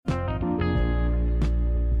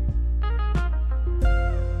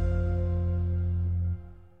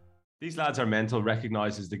These Lads Are Mental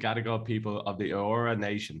recognises the Gadigal people of the Eora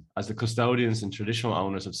Nation as the custodians and traditional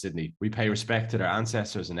owners of Sydney. We pay respect to their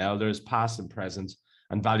ancestors and elders, past and present,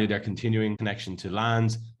 and value their continuing connection to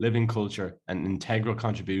lands, living culture, and integral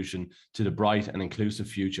contribution to the bright and inclusive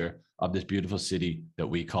future of this beautiful city that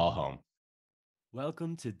we call home.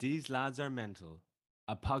 Welcome to These Lads Are Mental,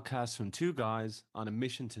 a podcast from two guys on a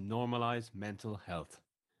mission to normalise mental health.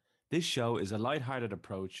 This show is a light-hearted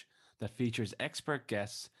approach that features expert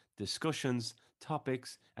guests, discussions,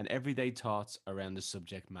 topics, and everyday thoughts around the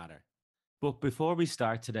subject matter. But before we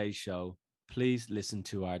start today's show, please listen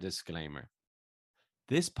to our disclaimer.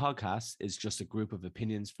 This podcast is just a group of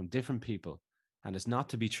opinions from different people and is not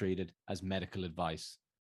to be treated as medical advice.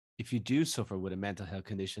 If you do suffer with a mental health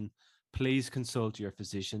condition, please consult your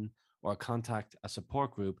physician or contact a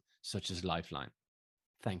support group such as Lifeline.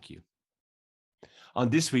 Thank you. On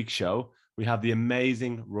this week's show, we have the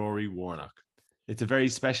amazing Rory Warnock. It's a very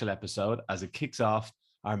special episode as it kicks off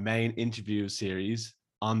our main interview series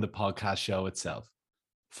on the podcast show itself,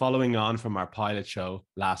 following on from our pilot show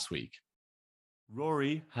last week.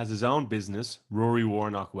 Rory has his own business, Rory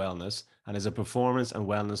Warnock Wellness, and is a performance and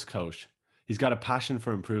wellness coach. He's got a passion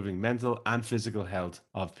for improving mental and physical health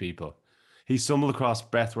of people. He stumbled across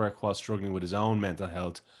breathwork while struggling with his own mental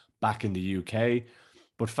health back in the UK,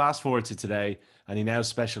 but fast forward to today, and he now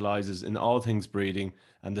specializes in all things breathing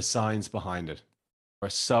and the science behind it. We're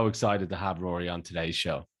so excited to have Rory on today's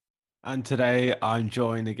show. And today I'm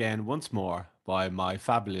joined again once more by my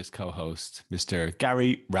fabulous co-host, Mr.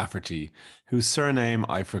 Gary Rafferty, whose surname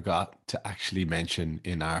I forgot to actually mention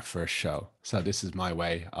in our first show. So this is my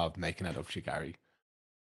way of making it up to Gary.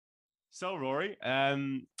 So Rory,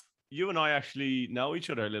 you and I actually know each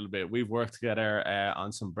other a little bit. We've worked together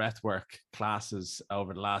on some breathwork classes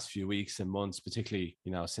over the last few weeks and months, particularly,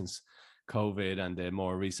 since COVID and the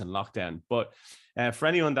more recent lockdown. But for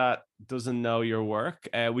anyone that doesn't know your work,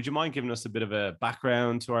 would you mind giving us a bit of a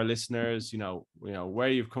background to our listeners? Where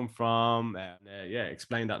you've come from, and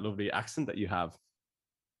explain that lovely accent that you have.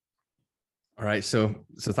 All right, so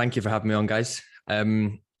thank you for having me on, guys. So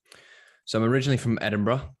I'm originally from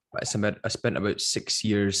Edinburgh. I spent about 6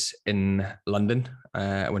 years in London.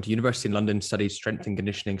 I went to university in London, studied strength and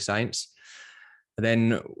conditioning science. And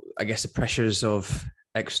then I guess the pressures of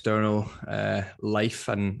external life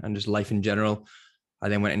and just life in general, I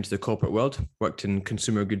then went into the corporate world, worked in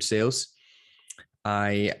consumer goods sales.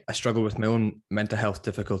 I struggled with my own mental health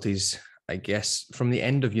difficulties. I guess from the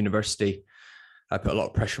end of university, I put a lot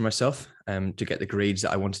of pressure on myself to get the grades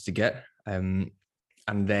that I wanted to get, and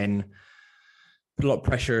then put a lot of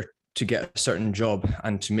pressure to get a certain job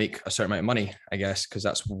and to make a certain amount of money, I guess, because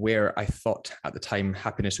that's where I thought at the time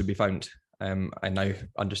happiness would be found. I now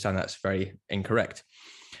understand that's very incorrect.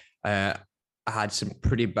 I had some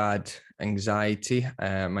pretty bad anxiety.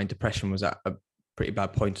 My depression was at a pretty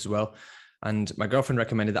bad point as well. And my girlfriend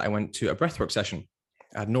recommended that I went to a breathwork session.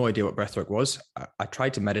 I had no idea what breathwork was. I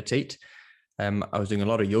tried to meditate. I was doing a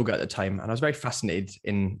lot of yoga at the time, and I was very fascinated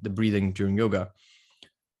in the breathing during yoga.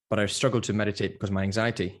 But I struggled to meditate because of my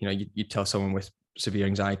anxiety. You tell someone with severe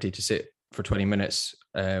anxiety to sit for 20 minutes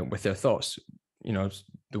with their thoughts. It's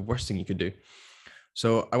the worst thing you could do.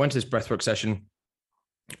 So I went to this breathwork session,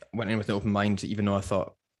 went in with an open mind, even though I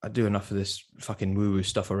thought I'd do enough of this fucking woo-woo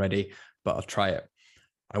stuff already, but I'll try it.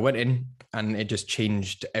 I went in and it just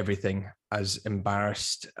changed everything. As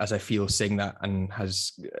embarrassed as I feel saying that, and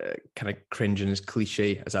as kind of cringe and as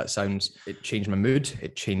cliche as that sounds, it changed my mood.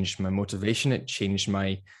 It changed my motivation. It changed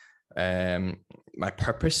my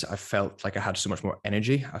purpose. I felt like I had so much more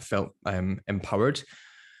energy. I felt empowered.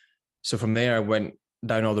 So from there, I went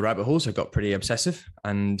down all the rabbit holes. I got pretty obsessive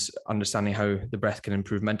and understanding how the breath can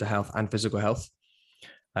improve mental health and physical health.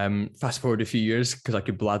 Fast forward a few years, because I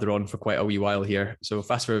could blather on for quite a wee while here. So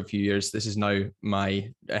fast forward a few years, this is now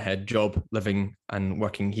my job, living and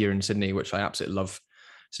working here in Sydney, which I absolutely love.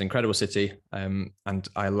 It's an incredible city, and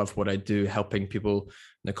I love what I do, helping people in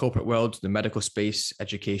the corporate world, the medical space,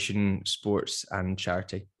 education, sports, and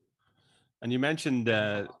charity. And you mentioned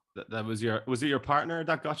that was it your partner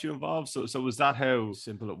that got you involved? So was that how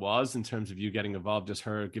simple it was in terms of you getting involved, just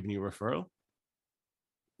her giving you a referral?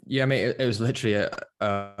 Yeah, mate, it was literally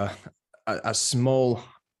a small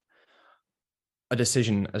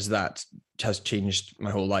decision as that has changed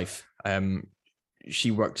my whole life.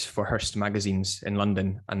 She worked for Hearst magazines in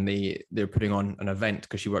London, and they're putting on an event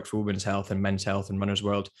because she works for Women's Health and Men's Health and Runner's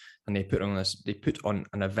World, and they put on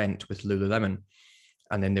an event with Lululemon.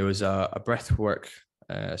 And then there was a breathwork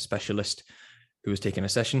specialist who was taking a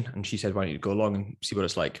session, and she said, "Why don't you go along and see what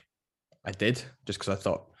it's like?" I did, just because I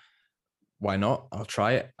thought, why not? I'll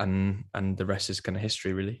try it, and the rest is kind of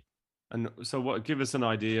history, really. And so what, give us an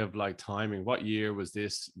idea of like timing. What year was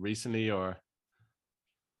this, recently or?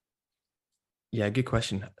 Yeah, good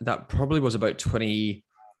question. That probably was about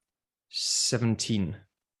 2017,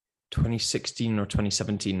 2016 or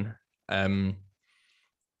 2017.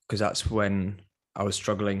 Because that's when I was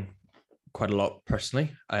struggling quite a lot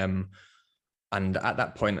personally. And at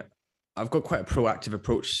that point, I've got quite a proactive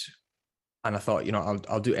approach, and I thought,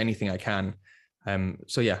 I'll do anything I can.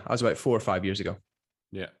 So yeah, I was about 4 or 5 years ago.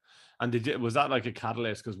 Yeah. And was that like a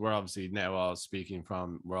catalyst? Because we're obviously now all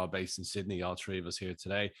we're all based in Sydney, all three of us here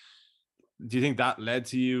today. Do you think that led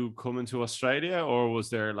to you coming to Australia, or was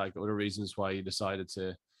there like other reasons why you decided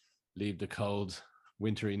to leave the cold,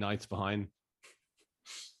 wintry nights behind?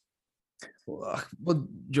 Well,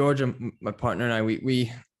 George, my partner and I,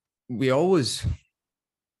 we always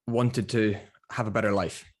wanted to have a better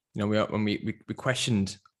life. We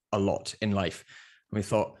questioned a lot in life, and we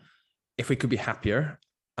thought, if we could be happier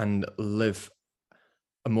and live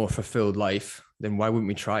a more fulfilled life, then why wouldn't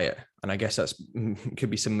we try it? And I guess could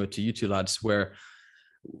be similar to you two lads, where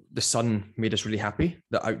the sun made us really happy,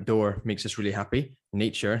 the outdoor makes us really happy,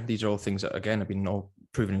 nature, these are all things that again have been all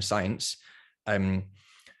proven in science.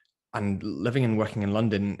 And living and working in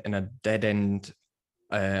London in a dead end,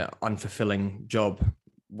 unfulfilling job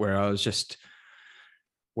where I was just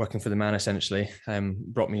working for the man essentially,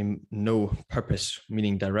 brought me no purpose,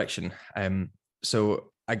 meaning direction.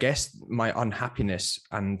 So I guess my unhappiness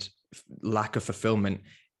and lack of fulfillment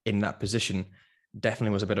in that position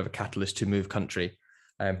definitely was a bit of a catalyst to move country.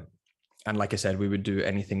 And like I said, we would do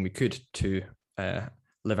anything we could to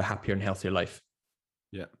live a happier and healthier life.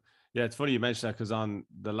 Yeah. Yeah, it's funny you mentioned that, because on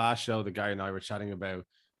the last show, the guy and I were chatting about,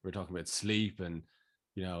 we were talking about sleep and,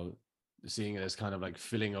 seeing it as kind of like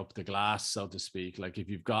filling up the glass, so to speak. Like if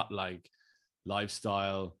you've got like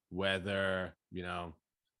lifestyle, weather,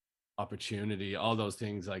 opportunity, all those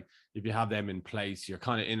things, like if you have them in place, you're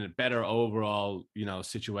kind of in a better overall,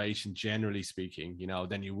 situation, generally speaking,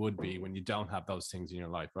 than you would be when you don't have those things in your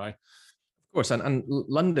life, right? Of course. And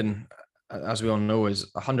London, as we all know, is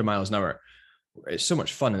 100 miles an hour. It's so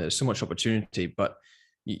much fun and there's so much opportunity, but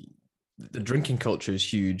the drinking culture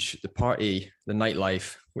is huge. The party, the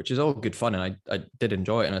nightlife, which is all good fun, and I did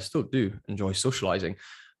enjoy it, and I still do enjoy socializing.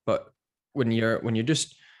 But when you're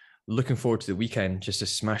just looking forward to the weekend, just to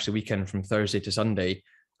smash the weekend from Thursday to Sunday,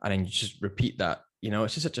 and then you just repeat that,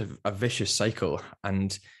 it's just such a vicious cycle.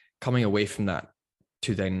 And coming away from that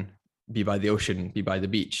to then be by the ocean, be by the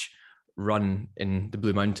beach, run in the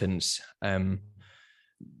Blue Mountains, the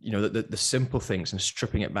simple things and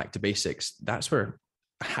stripping it back to basics, that's where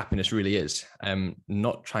happiness really is.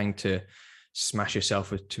 Not trying to smash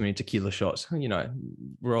yourself with too many tequila shots.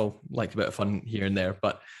 We're all like a bit of fun here and there,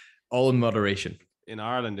 but all in moderation. In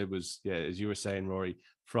Ireland, it was, yeah, as you were saying, Rory,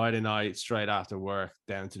 Friday night, straight after work,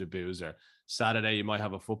 down to the boozer. Saturday, you might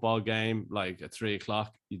have a football game, like at 3:00.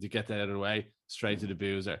 You get that out of the way, straight to the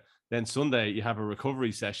boozer. Then Sunday, you have a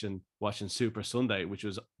recovery session watching Super Sunday, which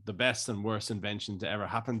was the best and worst invention to ever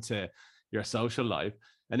happen to your social life.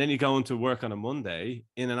 And then you go into work on a Monday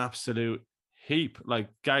in an absolute heap. Like,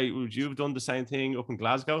 Guy, would you have done the same thing up in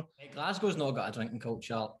Glasgow? Glasgow's not got a drinking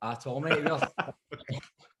culture at all, mate.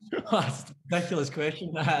 That's a ridiculous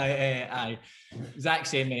question. Aye. Exact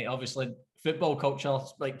same, mate. Obviously, football culture,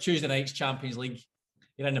 like Tuesday nights, Champions League,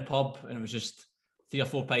 you're in the pub and it was just 3 or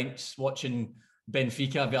 4 pints watching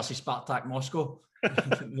Benfica versus Spartak Moscow.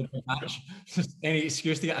 Just any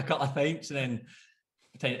excuse to get a couple of pints, and then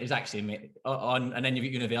exact same, mate. And then you've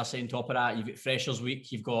got university on top of that. You've got Freshers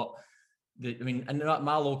Week. You've got and not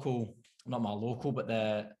my local, but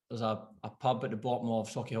there's a pub at the bottom of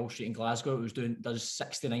Sauchiehall Hall Street in Glasgow. Does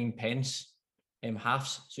 69 pence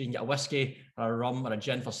halves, so you can get a whiskey or a rum or a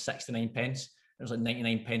gin for 69 pence. It was like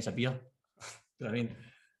 99 pence a beer. You know what I mean?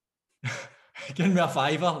 Give me a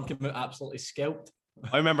fiver and give me absolutely scalped.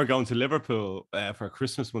 I remember going to Liverpool for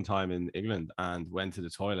Christmas one time in England and went to the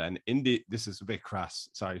toilet. And this is a bit crass,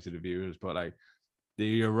 sorry to the viewers, but like the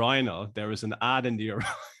urinal, there was an ad in the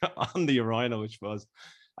on the urinal, which was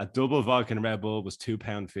a double vodka and Red Bull was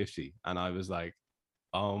 £2.50, and I was like,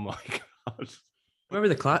 oh my god. Remember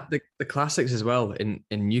the classics as well in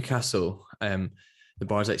Newcastle. The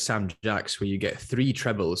bars like Sam Jack's, where you get 3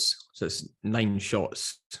 trebles, so it's 9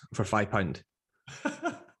 shots for £5.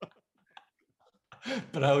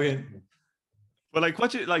 Brilliant. But like,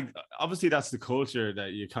 what you like? Obviously, that's the culture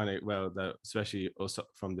that you kind of that especially us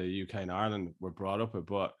from the UK and Ireland were brought up with.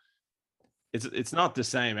 But it's not the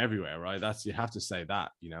same everywhere, right? You have to say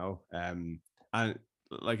that, and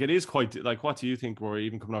like it is quite like. What do you think, Rory?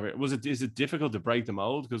 Even coming over here, is it difficult to break the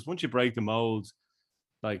mold? Because once you break the mold,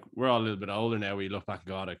 like we're all a little bit older now. We look back,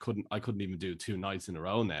 God, I couldn't even do 2 nights in a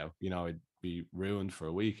row now. You know, I'd be ruined for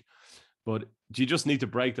a week. But do you just need to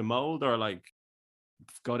break the mold, or like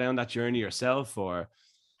go down that journey yourself, or?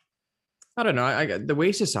 I don't know. The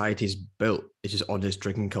way society is built is just on this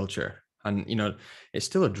drinking culture, and it's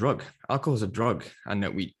still a drug. Alcohol is a drug, and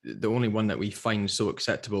the only one that we find so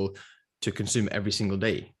acceptable to consume every single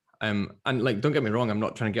day. And like, don't get me wrong, I'm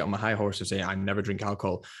not trying to get on my high horse and say I never drink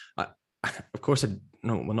alcohol. Of course,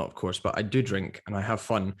 not of course, but I do drink and I have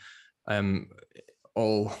fun,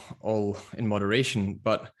 all in moderation.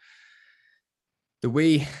 But the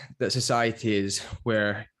way that society is,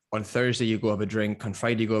 where on Thursday you go have a drink, on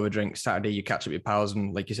Friday you go have a drink, Saturday you catch up with your pals,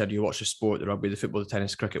 and like you said, you watch the sport, the rugby, the football, the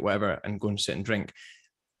tennis, cricket, whatever, and go and sit and drink,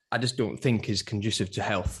 I just don't think is conducive to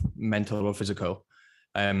health, mental or physical.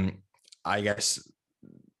 I guess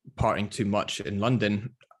partying too much in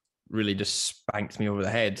London really just spanked me over the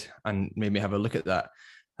head and made me have a look at that.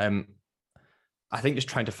 I think just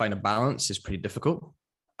trying to find a balance is pretty difficult,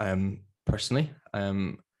 personally.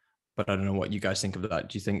 But I don't know what you guys think of that.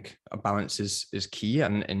 Do you think a balance is key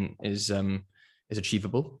and is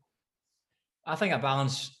achievable? I think a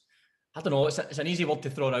balance, I don't know, it's an easy word to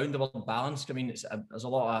throw around, the word balance. I mean, there's a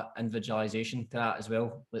lot of individualization to that as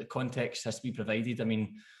well. Like, context has to be provided. I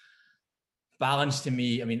mean, balance to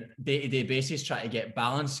me, I mean, day-to-day basis, trying to get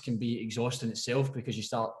balance can be exhausting itself, because you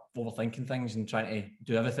start overthinking things and trying to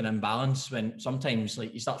do everything in balance, when sometimes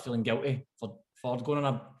like you start feeling guilty for going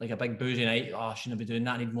on a big boozy night. Oh, I shouldn't be doing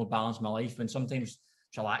that. I need more balance in my life. When sometimes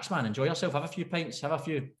relax, man, enjoy yourself, have a few pints, have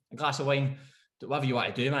a glass of wine, whatever you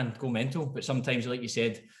want to do, man, go mental. But sometimes, like you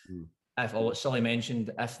said, if, what Sully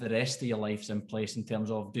mentioned, if the rest of your life's in place, in terms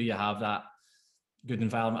of, do you have that good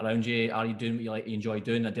environment around you? Are you doing what you enjoy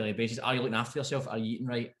doing on a daily basis? Are you looking after yourself? Are you eating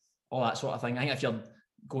right? All that sort of thing. I think if you're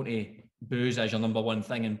going to booze as your number one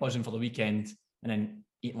thing and buzzing for the weekend, and then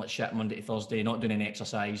eating like shit Monday to Thursday, not doing any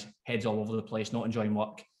exercise, heads all over the place, not enjoying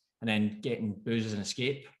work, and then getting booze as an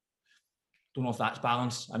escape, don't know if that's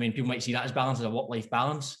balance. I mean, people might see that as balance, as a work-life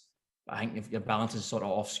balance, but I think if your balance is sort of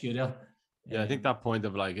off skew there. Yeah, I think that point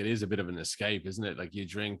of like, it is a bit of an escape, isn't it? Like, you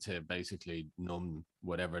drink to basically numb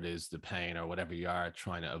whatever it is, the pain or whatever you are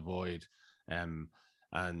trying to avoid. And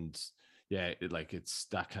yeah,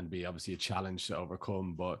 that can be obviously a challenge to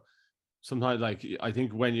overcome. But sometimes, like, I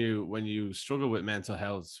think when you struggle with mental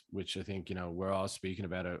health, which I think, we're all speaking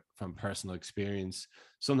about it from personal experience,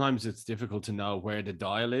 sometimes it's difficult to know where the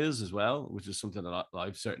dial is as well, which is something that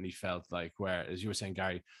I've certainly felt, like, where, as you were saying,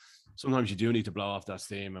 Gary, sometimes you do need to blow off that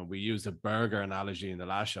steam. And we used a burger analogy in the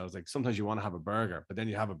last show. I was like, sometimes you want to have a burger, but then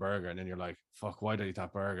you have a burger and then you're like, fuck, why did I eat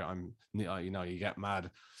that burger? You get mad,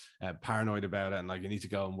 paranoid about it, and like, you need to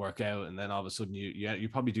go and work out. And then all of a sudden you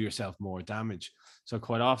probably do yourself more damage. So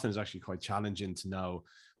quite often it's actually quite challenging to know,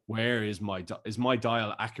 where is my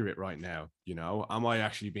dial accurate right now? Am I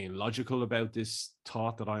actually being logical about this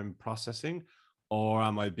thought that I'm processing, or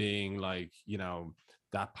am I being like,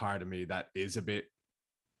 that part of me that is a bit,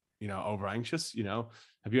 over anxious?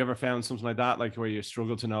 Have you ever found something like that, like where you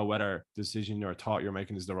struggle to know whether the decision or thought you're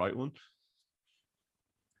making is the right one?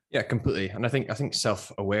 Yeah, completely. And I think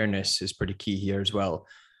self-awareness is pretty key here as well.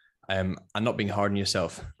 And not being hard on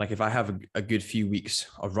yourself. Like, if I have a good few weeks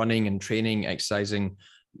of running and training, exercising,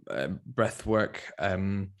 breath work,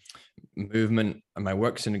 movement, and my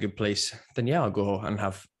work's in a good place, then yeah, I'll go and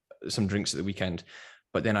have some drinks at the weekend.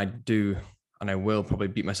 But then I will probably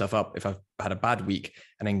beat myself up if I've had a bad week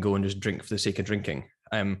and then go and just drink for the sake of drinking.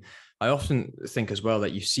 I often think as well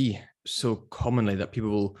that you see so commonly that people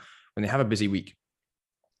will, when they have a busy week,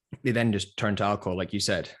 they then just turn to alcohol, like you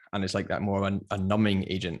said, and it's like that more of a numbing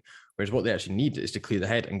agent. Whereas what they actually need is to clear the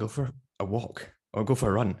head and go for a walk or go for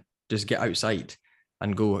a run. Just get outside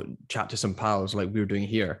and go chat to some pals like we were doing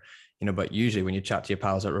here. But usually when you chat to your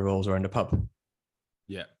pals, it revolves around a pub.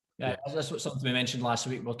 Yeah. That's something we mentioned last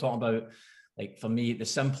week. We're talking about, like, for me, the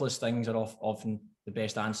simplest things are often the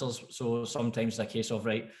best answers. So sometimes it's a case of,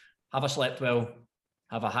 right, have I slept well?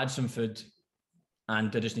 Have I had some food?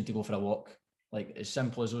 And do I just need to go for a walk? Like, as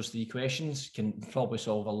simple as those 3 questions can probably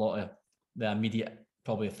solve a lot of the immediate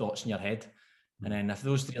probably thoughts in your head. And then if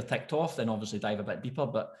those 3 are ticked off, then obviously dive a bit deeper.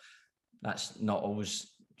 But that's not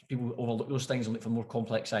always, people overlook those things and look for more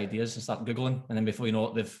complex ideas and start Googling. And then before you know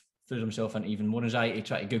it, they've threw themselves into even more anxiety,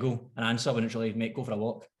 try to Google an answer when it's really, mate, go for a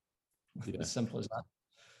walk. Yeah. As simple as that.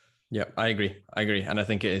 Yeah, I agree. And I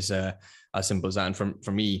think it is as simple as that. And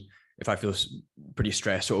for me, if I feel pretty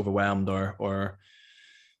stressed or overwhelmed or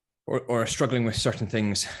struggling with certain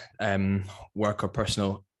things, work or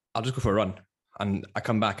personal, I'll just go for a run and I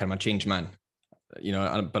come back and I'm a changed man,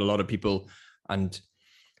 but a lot of people, and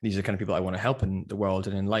these are kind of people I want to help in the world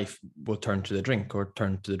and in life, will turn to the drink or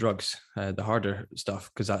turn to the drugs, the harder stuff,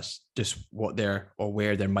 because that's just what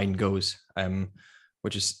where their mind goes,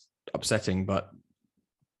 which is upsetting, but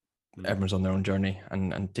everyone's on their own journey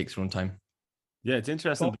and takes their own time. Yeah, it's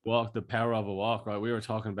interesting, the power of a walk, right? We were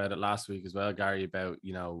talking about it last week as well, Gary, about,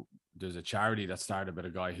 there's a charity that started with a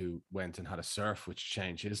guy who went and had a surf, which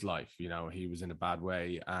changed his life. He was in a bad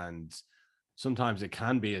way. And sometimes it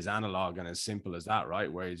can be as analog and as simple as that,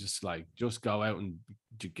 right? Where you just go out and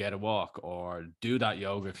get a walk, or do that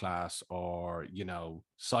yoga class, or,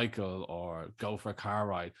 cycle, or go for a car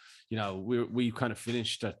ride. We kind of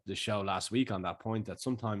finished the show last week on that point, that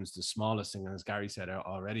sometimes the smallest thing, and as Gary said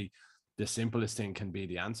already, the simplest thing can be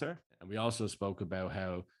the answer. And we also spoke about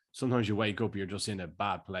how sometimes you wake up, you're just in a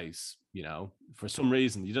bad place, for some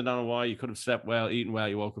reason. You don't know why. You could have slept well, eaten well,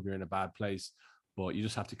 you woke up, you're in a bad place. But you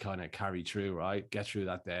just have to kind of carry through, right? Get through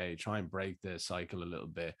that day, try and break the cycle a little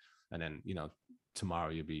bit. And then, tomorrow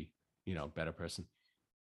you'll be, a better person.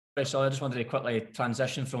 So I just wanted to quickly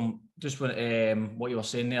transition from just what you were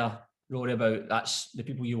saying there, Rory, about that's the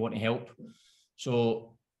people you want to help.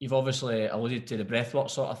 So you've obviously alluded to the breathwork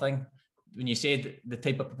sort of thing. When you said the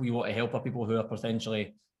type of people you want to help are people who are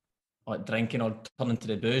potentially like drinking or turning to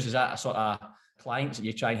the booze, is that a sort of clients that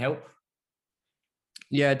you try and help?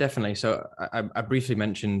 Yeah, definitely. So I briefly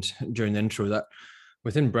mentioned during the intro that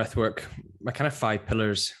within breathwork, my kind of 5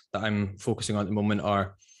 pillars that I'm focusing on at the moment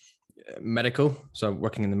are medical. So I'm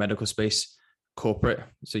working in the medical space, corporate.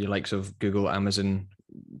 So your likes of Google, Amazon,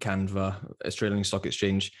 Canva, Australian Stock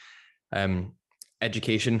Exchange,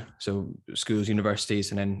 education. So schools,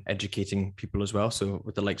 universities, and then educating people as well. So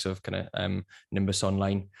with the likes of kind of Nimbus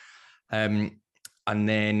Online. And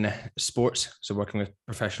then sports, so working with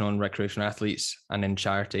professional and recreational athletes, and then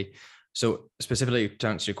charity. So specifically to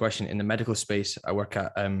answer your question, in the medical space, I work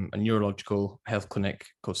at a neurological health clinic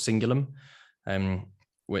called Singulum,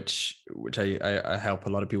 which I help a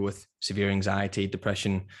lot of people with severe anxiety,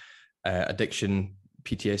 depression, addiction,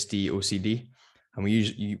 PTSD, OCD. And we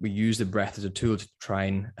use the breath as a tool to try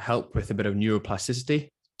and help with a bit of neuroplasticity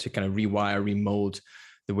to kind of rewire, remold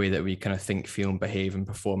the way that we kind of think, feel, and behave and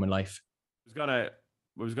perform in life. I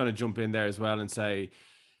was gonna jump in there as well and say,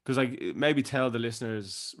 because maybe tell the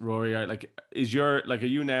listeners, Rory, are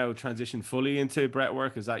you now transitioned fully into breath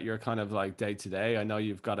work? Is that your kind of like day to day? I know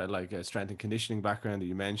you've got a strength and conditioning background that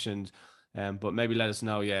you mentioned, but maybe let us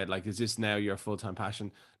know. Yeah, is this now your full time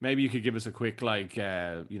passion? Maybe you could give us a quick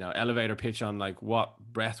elevator pitch on what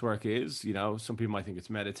breath work is. Some people might think it's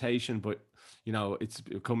meditation, but it's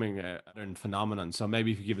becoming a phenomenon. So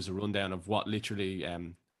maybe you could give us a rundown of what literally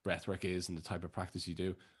breathwork is and the type of practice you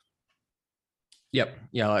do. Yep.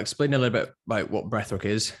 Yeah, I'll explain a little bit about what breathwork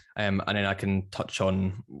is, and then I can touch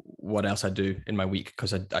on what else I do in my week,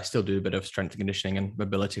 because I still do a bit of strength and conditioning and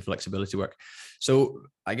mobility, flexibility work. So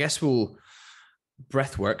I guess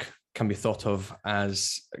breathwork can be thought of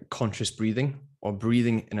as conscious breathing, or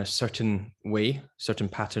breathing in a certain way, certain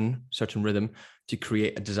pattern, certain rhythm to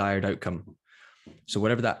create a desired outcome. So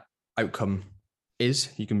whatever that outcome is,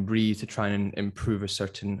 you can breathe to try and improve a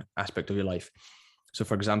certain aspect of your life. So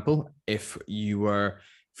for example, if you were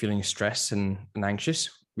feeling stressed and anxious,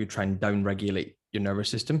 we'd try and down-regulate your nervous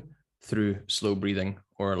system through slow breathing,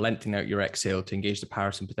 or lengthening out your exhale to engage the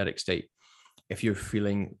parasympathetic state. If you're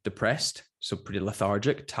feeling depressed, so pretty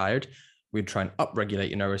lethargic, tired, we'd try and upregulate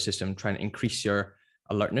your nervous system, try and increase your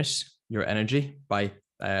alertness, your energy by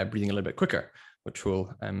breathing a little bit quicker, which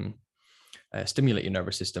will stimulate your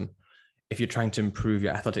nervous system. If you're trying to improve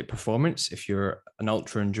your athletic performance, if you're an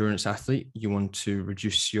ultra endurance athlete, you want to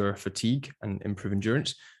reduce your fatigue and improve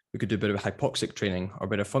endurance, we could do a bit of hypoxic training or a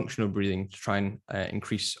bit of functional breathing to try and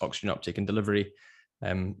increase oxygen uptake and delivery,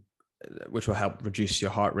 which will help reduce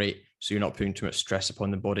your heart rate so you're not putting too much stress upon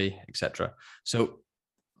the body, etc. So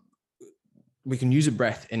we can use a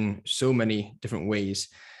breath in so many different ways.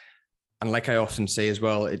 And like I often say as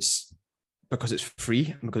well, it's because it's free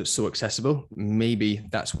and because it's so accessible. Maybe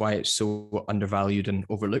that's why it's so undervalued and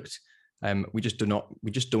overlooked. We just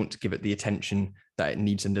don't give it the attention that it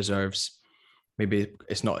needs and deserves. Maybe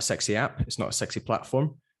it's not a sexy app, it's not a sexy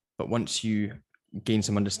platform, but once you gain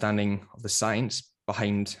some understanding of the science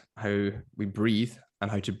behind how we breathe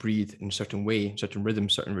and how to breathe in a certain way, certain rhythm,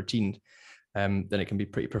 certain routine, then it can be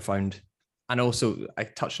pretty profound. And also, I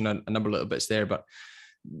touched on a number of little bits there, but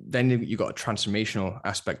then you got a transformational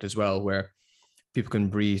aspect as well, where people can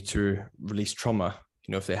breathe to release trauma.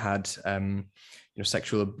 If they had,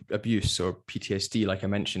 sexual abuse or PTSD, like I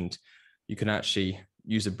mentioned, you can actually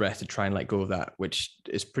use the breath to try and let go of that, which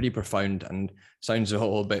is pretty profound and sounds a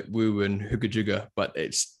little bit woo and hooga juga, but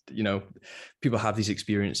it's, you know, people have these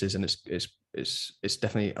experiences, and it's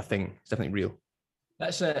definitely a thing. It's definitely real.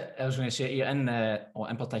 That's it. I was going to say to you,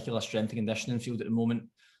 in particular strength and conditioning field at the moment,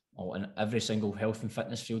 or in every single health and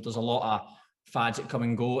fitness field, there's a lot of fads that come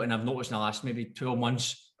and go. And I've noticed in the last maybe 12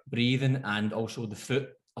 months, breathing and also the foot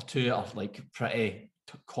are two are like pretty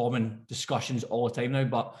common discussions all the time now.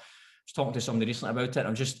 But I was talking to somebody recently about it, and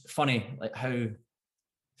I'm just funny like how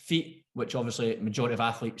feet, which obviously majority of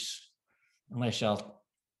athletes, unless you're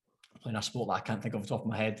playing a sport that I can't think of off the top of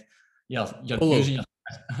my head, you're using your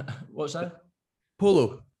what's that?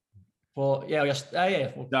 Polo. Well, yeah,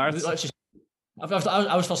 yeah. Well, Darts. let's just.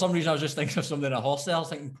 I was for some reason I was just thinking of something in a horse there. I was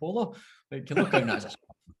thinking polo. Like, you look out that.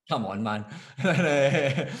 Come on, man.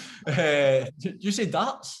 Did you say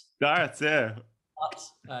darts? Darts, yeah.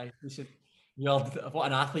 Darts. Aye. You're what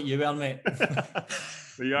an athlete you are, mate.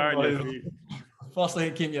 You are on your feet. First thing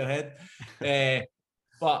that came to your head.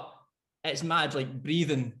 But it's mad, like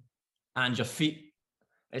breathing and your feet.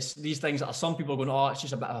 It's these things that are some people are going, oh, it's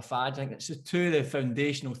just a bit of a fad. I think it's just two of the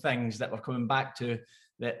foundational things that we're coming back to,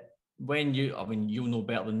 that when you'll know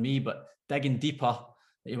better than me, but digging deeper,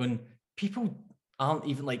 when people aren't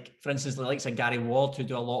even like, for instance, the likes of Gary Ward, who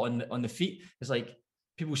do a lot on the feet, it's like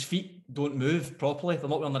people's feet don't move properly. They're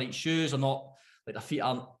not wearing the right shoes, or not, like their feet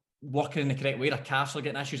aren't working in the correct way. Their calves are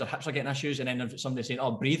getting issues, their hips are getting issues. And then somebody saying,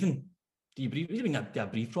 oh, breathing. Do you breathe? What do you mean, do I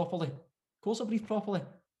breathe properly? Of course I breathe properly.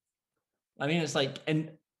 I mean, it's like,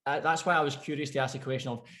 and that's why I was curious to ask the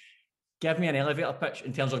question of, give me an elevator pitch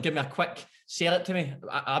in terms of, give me a quick, sell it to me.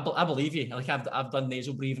 I believe you. Like I've done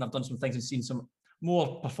nasal breathing, I've done some things and seen some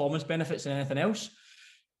more performance benefits than anything else.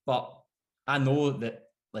 But I know that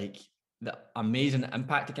like the amazing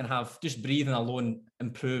impact it can have. Just breathing alone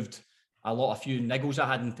improved a few niggles I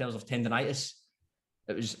had in terms of tendonitis.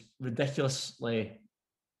 It was ridiculously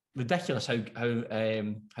ridiculous how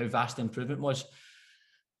vast the improvement was.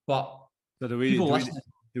 But so do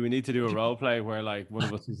we need to do a role play where like one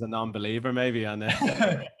of us is a non-believer maybe, and then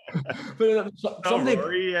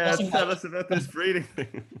somebody tell us about this breathing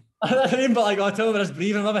thing. I mean, but like I tell me this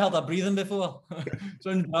breathing, I've never heard of breathing before.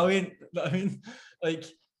 Sounds brilliant. I mean, like,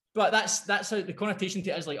 but that's how the connotation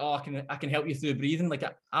to it is like, oh, I can help you through breathing. Like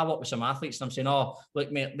I work with some athletes and I'm saying, oh,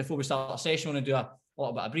 look, mate, before we start a session, I want to do a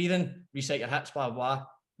little bit of breathing, reset your hips, blah, blah.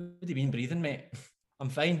 What do you mean breathing, mate? I'm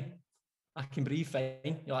fine. I can breathe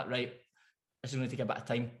fine. You're like, right, this is going to take a bit of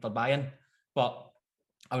time for buy-in. But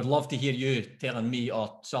I would love to hear you telling me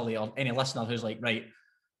or Sully or any listener who's like, right,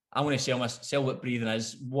 I want to sell what breathing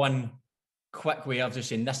is. One quick way of just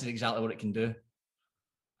saying this is exactly what it can do.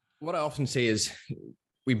 What I often say is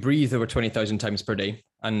we breathe over 20,000 times per day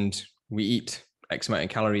and we eat X amount of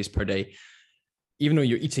calories per day. Even though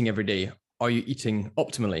you're eating every day, are you eating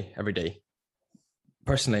optimally every day?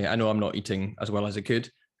 Personally, I know I'm not eating as well as I could,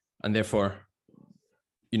 and therefore,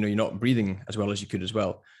 you're not breathing as well as you could as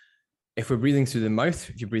well. If we're breathing through the mouth,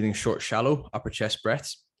 if you're breathing short, shallow, upper chest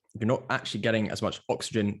breaths, you're not actually getting as much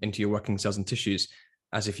oxygen into your working cells and tissues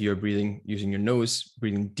as if you're breathing using your nose,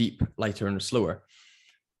 breathing deep, lighter, and slower.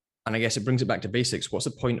 And I guess it brings it back to basics. What's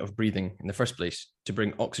the point of breathing in the first place? To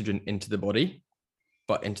bring oxygen into the body,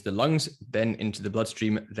 but into the lungs, then into the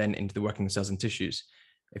bloodstream, then into the working cells and tissues.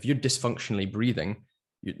 If you're dysfunctionally breathing,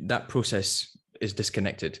 that process is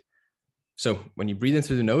disconnected. So when you breathe in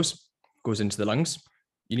through the nose, goes into the lungs,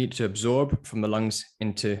 you need to absorb from the lungs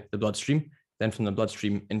into the bloodstream, then from the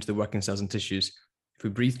bloodstream into the working cells and tissues. If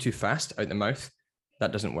we breathe too fast out the mouth,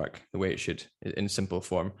 that doesn't work the way it should in simple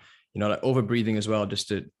form. Like over breathing as well, just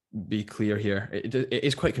to be clear here, it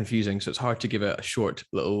is quite confusing. So it's hard to give a short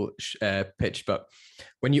little pitch, but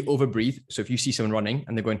when you over breathe, so if you see someone running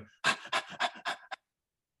and they're going,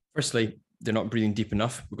 firstly, they're not breathing deep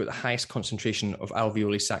enough. We've got the highest concentration of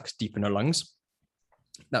alveoli sacs deep in our lungs.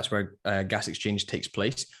 That's where gas exchange takes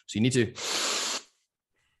place. So you need to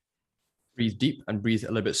breathe deep and breathe a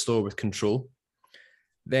little bit slower with control.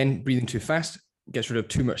 Then breathing too fast gets rid of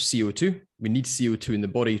too much CO2. We need CO2 in the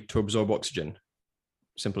body to absorb oxygen.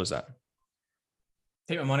 Simple as that.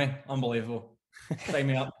 Take my money. Unbelievable. Sign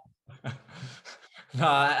me up.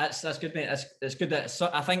 No, that's good, mate. It's good that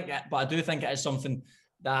I think, but I do think it is something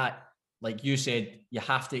that, like you said, you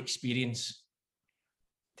have to experience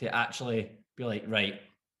to actually be like, right,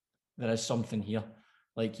 there is something here.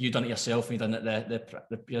 Like you done it yourself, and you done it.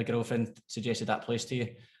 Your girlfriend suggested that place to you.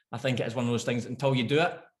 I think it is one of those things. Until you do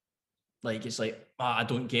it, like it's like, I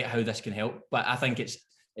don't get how this can help. But I think it's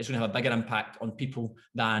going to have a bigger impact on people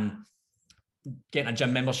than getting a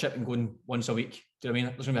gym membership and going once a week. Do you know what I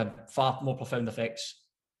mean? There's going to be far more profound effects.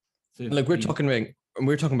 Like we're talking about and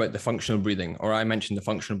we're talking about the functional breathing, or I mentioned the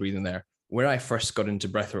functional breathing there. Where I first got into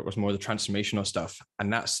breathwork was more the transformational stuff.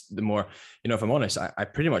 And that's the more, if I'm honest, I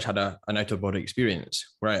pretty much had an out of body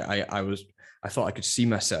experience where I thought I could see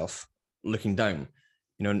myself looking down.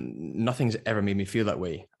 Nothing's ever made me feel that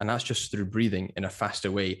way. And that's just through breathing in a faster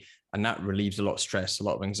way. And that relieves a lot of stress, a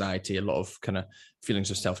lot of anxiety, a lot of kind of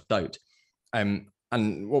feelings of self-doubt. And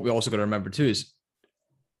what we also got to remember too is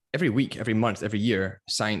every week, every month, every year,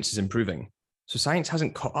 science is improving. So science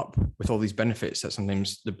hasn't caught up with all these benefits that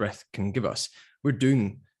sometimes the breath can give us. We're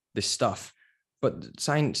doing this stuff, but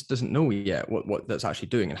science doesn't know yet what that's actually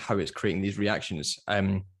doing and how it's creating these reactions.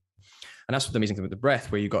 And that's what the amazing thing with the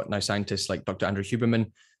breath, where you've got now scientists like Dr. Andrew Huberman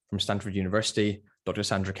from Stanford University, Dr.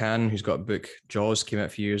 Sandra Kahn, who's got a book, Jaws, came out a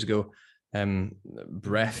few years ago,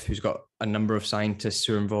 Breath, who's got a number of scientists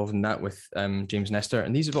who are involved in that with James Nestor.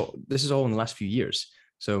 And this is all in the last few years.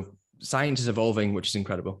 So science is evolving, which is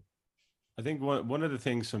incredible. I think one of the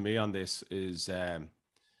things for me on this is, talking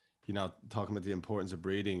about the importance of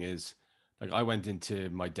breathing is, like, I went into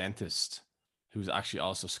my dentist, who's actually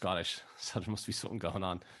also Scottish, so there must be something going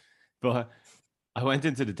on. But I went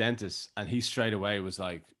into the dentist and he straight away was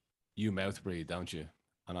like, "You mouth breathe, don't you?"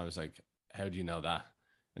 And I was like, "How do you know that?"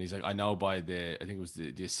 And he's like, "I know by I think it was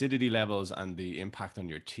the acidity levels and the impact on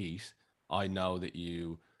your teeth. I know that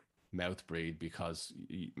you mouth breathe because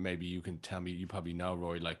maybe you can tell me, you probably know,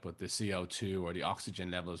 Roy, like, but the CO2 or the oxygen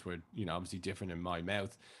levels were, obviously different in my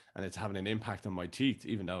mouth, and it's having an impact on my teeth,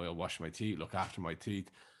 even though I'll wash my teeth, look after my teeth."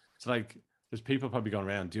 So, like, there's people probably going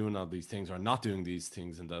around doing all these things or not doing these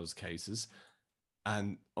things in those cases,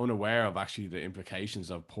 and unaware of actually the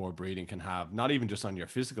implications of poor breathing can have, not even just on your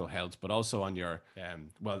physical health, but also on your,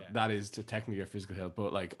 that is to technically your physical health,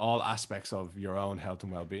 but like all aspects of your own health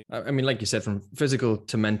and well-being. I mean, like you said, from physical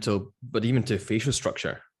to mental, but even to facial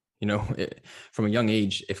structure, from a young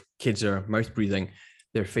age, if kids are mouth breathing,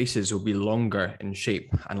 their faces will be longer in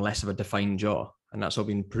shape and less of a defined jaw. And that's all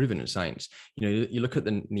been proven in science. You look at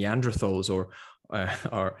the Neanderthals or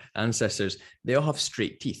our ancestors, they all have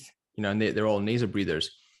straight teeth. And they're all nasal breathers.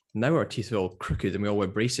 Now our teeth are all crooked and we all wear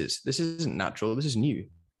braces. This isn't natural. This is new.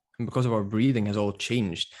 And because of our breathing has all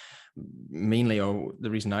changed, mainly, or the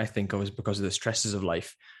reason I think of is because of the stresses of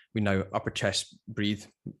life. We now upper chest breathe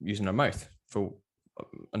using our mouth for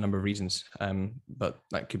a number of reasons. But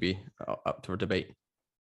that could be up to a debate.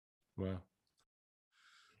 Wow.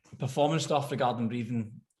 Performance stuff regarding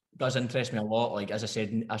breathing does interest me a lot. Like, as I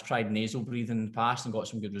said, I've tried nasal breathing in the past and got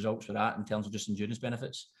some good results for that in terms of just endurance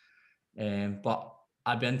benefits. But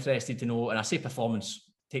I'd be interested to know, and I say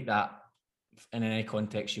performance, take that in any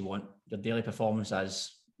context you want, your daily performance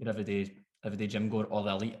as your everyday gym goer or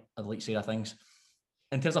the elite side of things.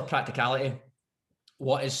 In terms of practicality,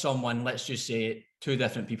 what is someone, let's just say two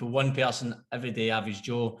different people, one person, everyday average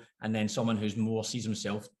Joe, and then someone who's more sees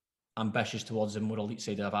himself ambitious towards the more elite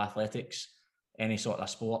side of athletics, any sort of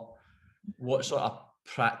sport. What sort of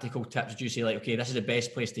practical tips do you say, like, okay, this is the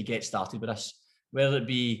best place to get started with this, whether it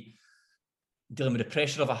be dealing with the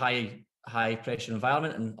pressure of a high pressure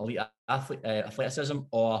environment and elite athleticism,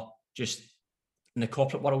 or just in the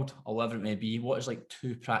corporate world, or whatever it may be? What is like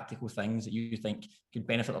two practical things that you think could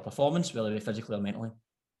benefit their performance, whether it be physically or mentally?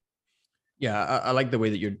 Yeah, I like the way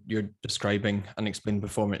that you're describing and explaining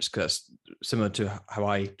performance, because that's similar to how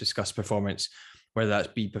I discuss performance, whether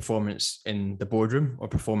that be performance in the boardroom or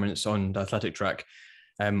performance on the athletic track.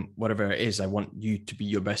 Whatever it is, I want you to be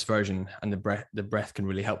your best version, and the breath can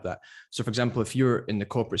really help that. So, for example, if you're in the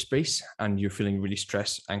corporate space and you're feeling really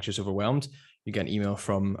stressed, anxious, overwhelmed, you get an email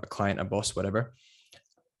from a client, a boss, whatever.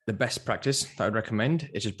 The best practice that I'd recommend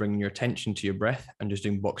is just bringing your attention to your breath and just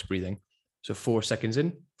doing box breathing. So 4 seconds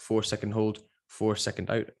in, 4 second hold, 4 second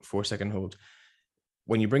out, 4 second hold.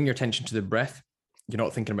 When you bring your attention to the breath, you're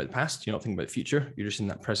not thinking about the past, you're not thinking about the future, you're just in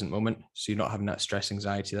that present moment. So you're not having that stress,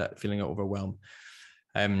 anxiety, that feeling of overwhelm.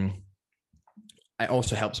 It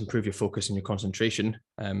also helps improve your focus and your concentration.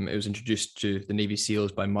 It was introduced to the Navy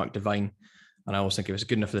SEALs by Mark Devine. And I always think if it's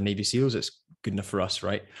good enough for the Navy SEALs, it's good enough for us,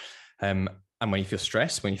 right? And when you feel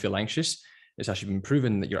stressed, when you feel anxious, it's actually been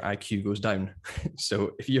proven that your IQ goes down.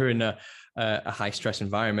 So if you're in a high stress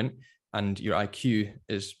environment and your IQ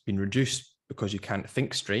is being reduced because you can't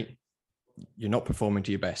think straight, you're not performing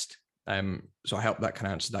to your best. So I hope that can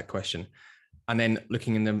answer that question. And then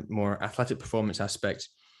looking in the more athletic performance aspect,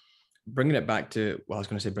 bringing it back to, well, I was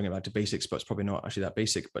going to say bring it back to basics, but it's probably not actually that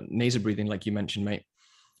basic, but nasal breathing, like you mentioned, mate,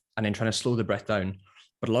 and then trying to slow the breath down.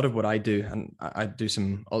 But a lot of what I do, and I do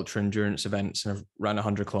some ultra endurance events, and I've ran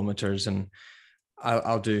 100 kilometers, and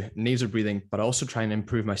I'll do nasal breathing, but I also try and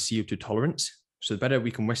improve my CO2 tolerance. So the better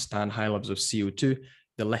we can withstand high levels of CO2,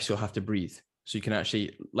 the less you'll have to breathe. So you can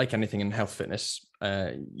actually, like anything in health fitness,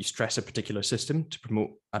 you stress a particular system to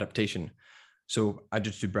promote adaptation. So I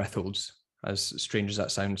just do breath holds. As strange as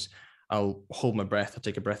that sounds, I'll hold my breath. I'll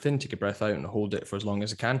take a breath in, take a breath out, and hold it for as long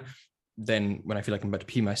as I can. Then when I feel like I'm about to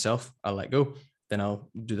pee myself, I'll let go. Then I'll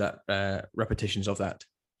do that repetitions of that.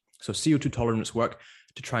 So CO2 tolerance work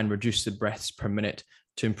to try and reduce the breaths per minute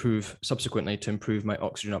to improve my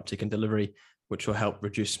oxygen uptake and delivery, which will help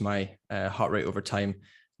reduce my heart rate over time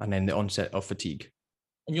and then the onset of fatigue.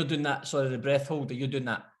 And you're doing that, sorry, the breath hold, are you doing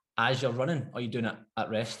that as you're running, or are you doing it at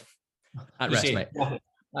rest? At rest, mate. Aye,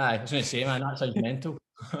 I was going to say, man, that sounds mental.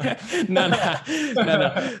 No.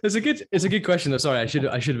 It's a good question though. Sorry, I should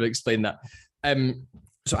have explained that.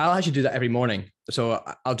 So I'll actually do that every morning. So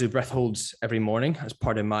I'll do breath holds every morning as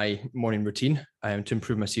part of my morning routine to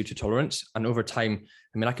improve my CO2 tolerance. And over time,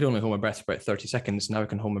 I mean, I could only hold my breath for about 30 seconds. Now I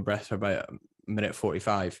can hold my breath for about a minute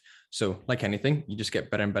 45. So like anything, you just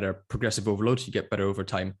get better and better. Progressive overload, you get better over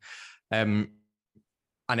time. And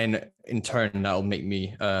then in turn, that'll make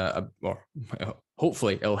me, or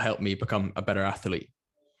hopefully it'll help me become a better athlete.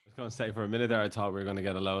 I was going to say, for a minute there, I thought we were going to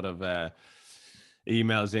get a load of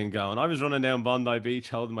emails in going, I was running down Bondi Beach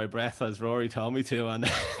holding my breath as Rory told me to, and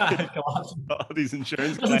all these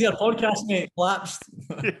insurance claims. Listen to your podcast, mate, collapsed.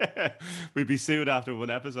 Yeah, we'd be sued after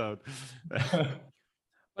one episode.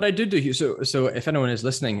 But I do so if anyone is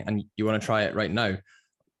listening and you want to try it right now.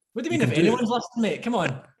 What do you mean if anyone's listening, mate? Come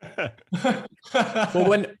on.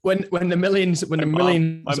 Well, when the millions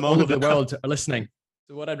all over the world are listening.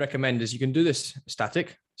 So what I'd recommend is you can do this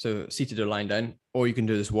static, so seated or lying down, or you can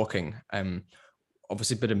do this walking.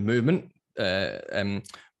 Obviously, a bit of movement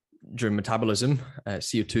during metabolism.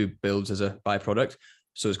 CO2 builds as a byproduct,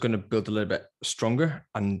 so it's going to build a little bit stronger,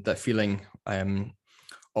 and that feeling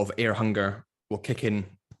of air hunger will kick in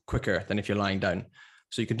quicker than if you're lying down.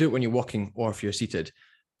 So you can do it when you're walking or if you're seated.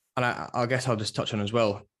 And I guess I'll just touch on as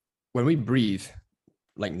well, when we breathe,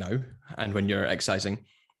 like now, and when you're exercising,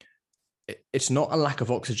 it's not a lack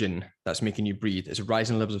of oxygen that's making you breathe. It's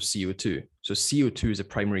rising levels of CO2. So CO2 is a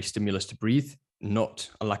primary stimulus to breathe, not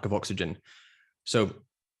a lack of oxygen. So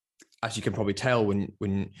as you can probably tell,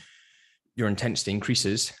 when your intensity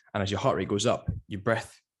increases and as your heart rate goes up, your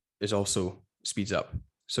breath is also speeds up.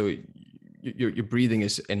 So your breathing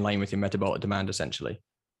is in line with your metabolic demand, essentially.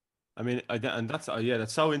 I mean, and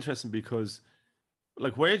that's so interesting because,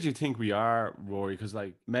 like, where do you think we are, Rory? Because,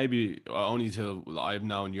 like, maybe only till I've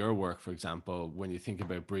known your work, for example, when you think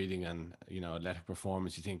about breathing and, athletic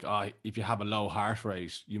performance, you think, if you have a low heart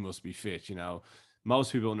rate, you must be fit.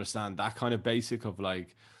 Most people understand that kind of basic of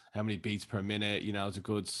like how many beats per minute, it's a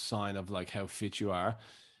good sign of like how fit you are.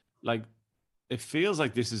 Like, it feels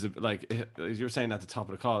like this is like, as you're saying at the top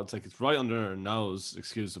of the call, it's like it's right under our nose,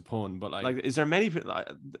 excuse the pun, but like is there many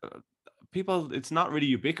people, it's not really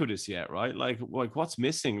ubiquitous yet, right? Like what's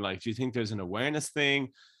missing? Like, do you think there's an awareness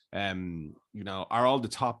thing? Are all the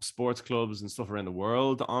top sports clubs and stuff around the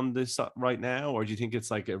world on this right now, or do you think it's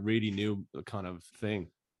like a really new kind of thing?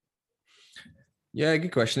 Yeah,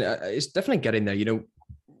 good question. It's definitely getting there.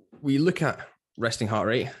 We look at resting heart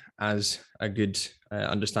rate as a good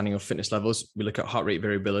understanding of fitness levels. We look at heart rate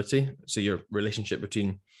variability, so your relationship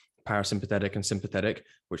between parasympathetic and sympathetic,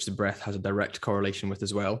 which the breath has a direct correlation with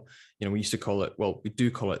as well. We used to call it, we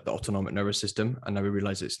do call it the autonomic nervous system, and now we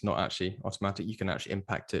realize it's not actually automatic. You can actually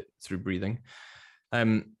impact it through breathing.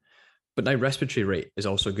 But now respiratory rate is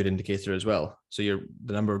also a good indicator as well. So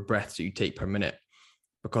the number of breaths that you take per minute,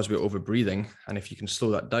 because we're over breathing, and if you can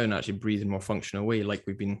slow that down, actually breathe in more functional way, like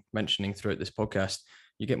we've been mentioning throughout this podcast,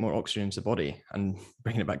 you get more oxygen into the body. And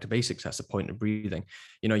bringing it back to basics, that's the point of breathing.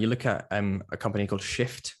 You look at a company called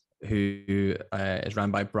Shift, who is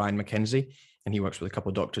run by Brian McKenzie, and he works with a couple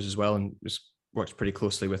of doctors as well, and works pretty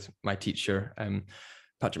closely with my teacher,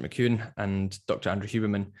 Patrick McKeown, and Dr. Andrew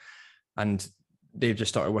Huberman, and they've just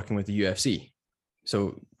started working with the UFC.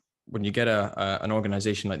 So when you get an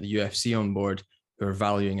organization like the UFC on board, who are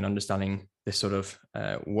valuing and understanding this sort of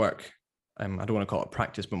work, I don't want to call it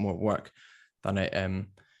practice, but more work, then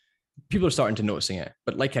people are starting to noticing it.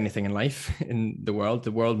 But like anything in life, in the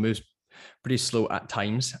world moves pretty slow at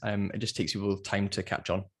times. It just takes people time to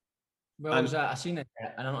catch on. Well, I seen an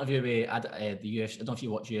interview with the UFC. I don't know if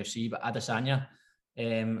you watch UFC, but Adesanya.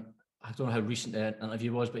 I don't know how recent the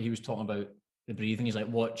interview was, but he was talking about the breathing. He's like,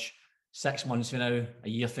 watch 6 months from now, a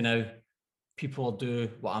year from now, people will do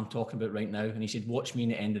what I'm talking about right now. And he said, watch me in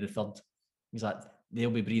the end of the third. He's like,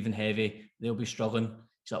 they'll be breathing heavy. They'll be struggling.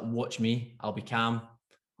 He's like, watch me. I'll be calm.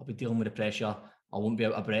 I'll be dealing with the pressure. I won't be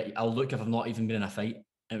out of breath. I'll look if I've not even been in a fight.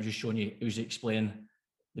 And it was just showing you, it was explaining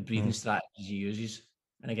the breathing strategies he uses.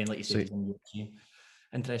 And again, like you said,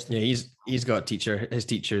 interesting. Yeah, he's got a teacher. His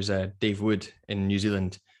teacher's Dave Wood in New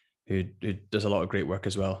Zealand. who does a lot of great work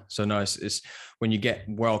as well. So no, it's when you get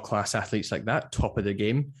world-class athletes like that, top of the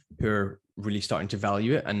game, who are really starting to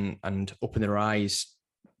value it and open their eyes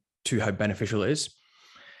to how beneficial it is,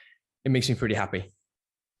 it makes me pretty happy.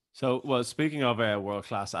 So, well, speaking of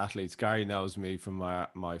world-class athletes, Gary knows me from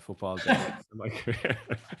my football days, my career.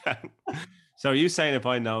 So, are you saying if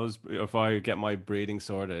I get my breathing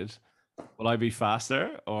sorted, will I be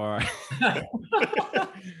faster, or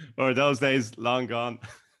or are those days long gone?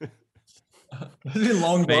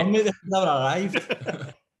 Long gone, mate. They've never arrived.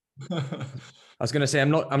 I was going to say,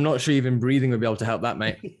 I'm not sure even breathing would be able to help that,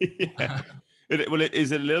 mate. Yeah.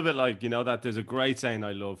 Is it a little bit like, that there's a great saying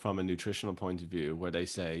I love from a nutritional point of view where they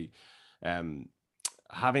say,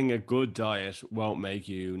 having a good diet won't make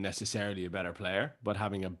you necessarily a better player, but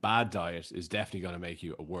having a bad diet is definitely going to make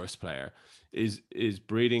you a worse player. Is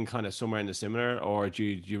breathing kind of somewhere in the similar, or do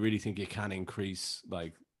you really think it can increase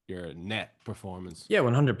like your net performance? Yeah,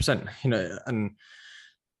 100%.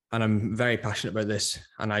 And I'm very passionate about this,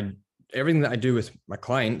 and everything that I do with my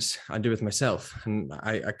clients, I do with myself, and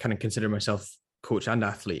I kind of consider myself coach and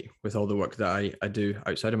athlete with all the work that I do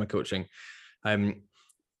outside of my coaching.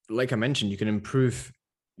 Like I mentioned, you can improve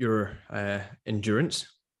your endurance.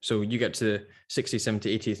 So you get to 60,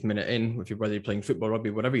 70, 80th minute in, whether you're playing football, rugby,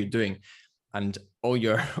 whatever you're doing, and all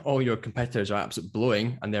your competitors are absolutely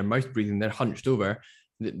blowing and they're mouth breathing, they're hunched over,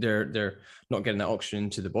 they're not getting that oxygen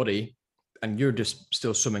into the body, and you're just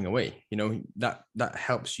still swimming away. That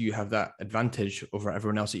helps you have that advantage over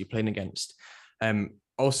everyone else that you're playing against.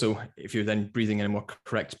 Also, if you're then breathing in a more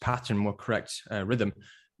correct pattern, more correct rhythm,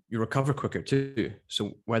 you recover quicker too.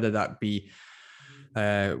 So whether that be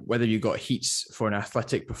whether you got heats for an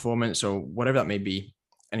athletic performance or whatever that may be,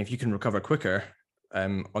 and if you can recover quicker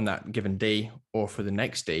on that given day or for the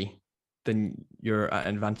next day, then you're at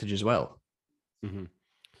an advantage as well. Mm-hmm.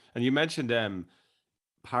 And you mentioned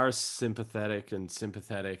parasympathetic and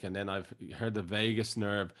sympathetic, and then I've heard the vagus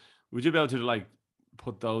nerve. Would you be able to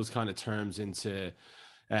put those kind of terms into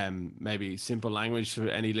maybe simple language to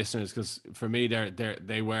any listeners? Because for me,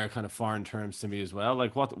 they were kind of foreign terms to me as well.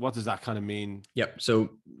 Like what does that kind of mean? Yep. So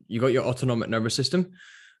you got your autonomic nervous system,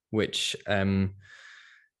 which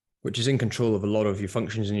is in control of a lot of your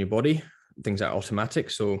functions in your body, things that are automatic.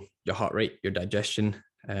 So your heart rate, your digestion,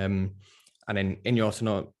 and then in your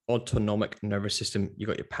autonomic nervous system, you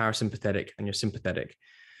got your parasympathetic and your sympathetic.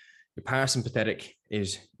 Your parasympathetic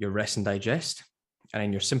is your rest and digest, and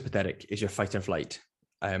then your sympathetic is your fight and flight.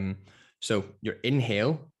 So your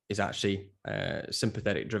inhale is actually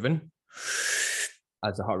sympathetic driven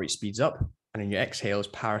as the heart rate speeds up, and then your exhale is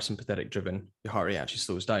parasympathetic driven. Your heart rate actually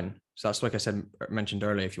slows down. So that's like I mentioned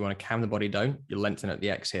earlier, if you want to calm the body down, you lengthen out the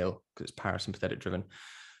exhale because it's parasympathetic driven.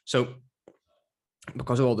 So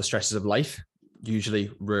because of all the stresses of life,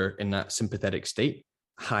 usually we're in that sympathetic state,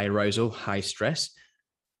 high arousal, high stress.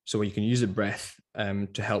 So you can use the breath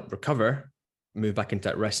to help recover, move back into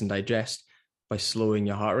that rest and digest by slowing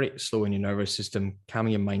your heart rate, slowing your nervous system,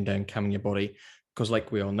 calming your mind down, calming your body. Because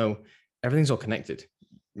like we all know, everything's all connected.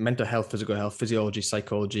 Mental health, physical health, physiology,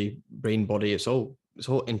 psychology, brain, body, it's all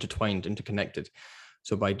intertwined, interconnected.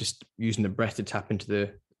 So by just using the breath to tap into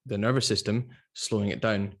the nervous system, slowing it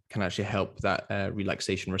down can actually help that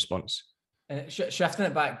relaxation response. Shifting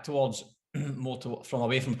it back towards from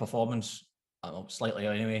away from performance, slightly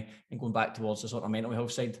anyway, and going back towards the sort of mental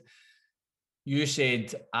health side. You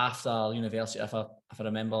said after university, if I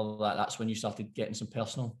remember that's when you started getting some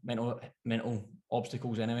personal mental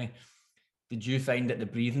obstacles anyway. Did you find that the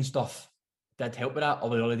breathing stuff did help with that, or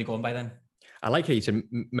were you already gone by then? I like how you said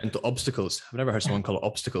mental obstacles. I've never heard someone call it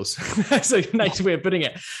obstacles. That's a nice way of putting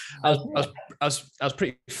it. I was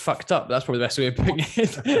pretty fucked up. That's probably the best way of putting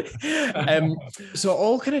it. So it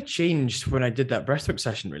all kind of changed when I did that breathwork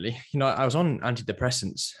session, really. I was on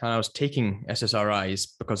antidepressants and I was taking SSRIs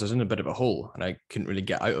because I was in a bit of a hole and I couldn't really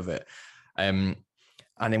get out of it. And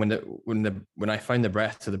then when I found the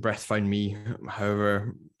breath, or the breath found me,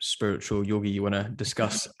 however spiritual yogi you want to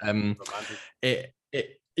discuss,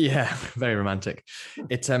 yeah, very romantic.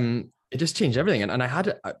 It just changed everything, and I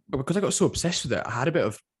had because I got so obsessed with it, I had a bit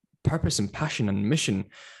of purpose and passion and mission,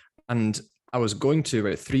 and I was going to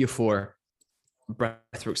about 3 or 4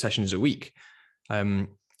 breathwork sessions a week. I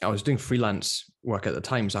was doing freelance work at the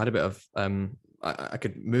time, so I had a bit of I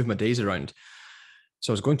could move my days around.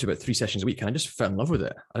 So I was going to about 3 sessions a week, and I just fell in love with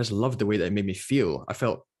it. I just loved the way that it made me feel. I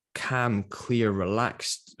felt calm, clear,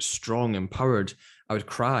 relaxed, strong, empowered. I would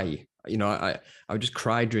cry. I would just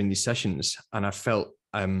cry during these sessions, and I felt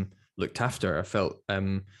looked after. I felt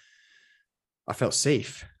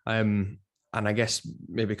safe. And I guess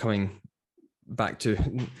maybe coming back to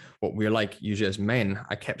what we're like usually as men,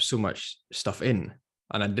 I kept so much stuff in.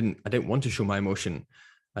 and I didn't want to show my emotion.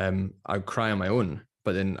 I would cry on my own,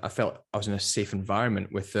 but then I felt I was in a safe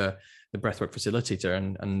environment with the breathwork facilitator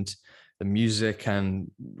and the music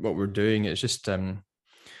and what we're doing. It's just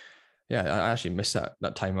yeah, I actually miss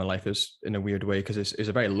that time in my life is in a weird way, because it's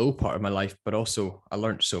a very low part of my life, but also I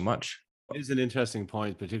learned so much. It is an interesting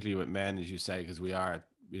point, particularly with men, as you say, because we are,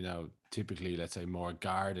 typically, let's say, more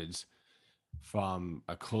guarded from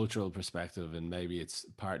a cultural perspective, and maybe it's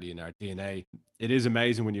partly in our DNA. It is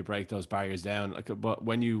amazing when you break those barriers down. Like, but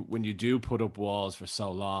when you do put up walls for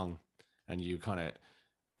so long, and you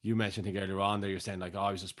mentioned, I think earlier on there, you're saying like, oh,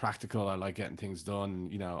 I was just practical. I like getting things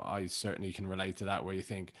done. I certainly can relate to that, where you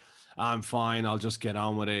think, I'm fine, I'll just get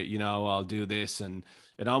on with it. I'll do this. And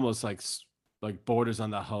it almost like borders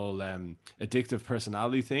on that whole addictive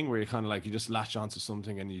personality thing, where you kind of like, you just latch onto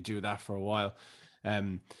something and you do that for a while.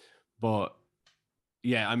 But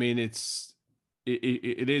yeah, I mean, it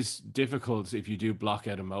is difficult if you do block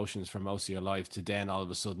out emotions for most of your life to then all of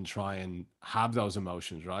a sudden try and have those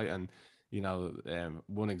emotions, right? And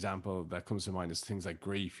one example that comes to mind is things like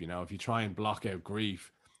grief. If you try and block out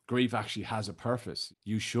grief actually has a purpose.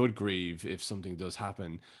 You should grieve if something does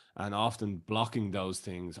happen, and often blocking those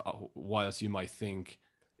things, whilst you might think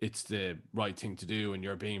it's the right thing to do and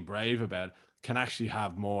you're being brave about it, can actually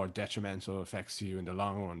have more detrimental effects to you in the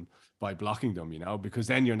long run by blocking them, because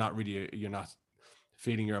then you're not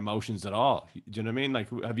feeling your emotions at all. Do you know what I mean? Like,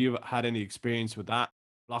 have you had any experience with that,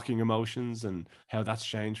 blocking emotions, and how that's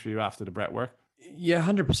changed for you after the breath work? Yeah,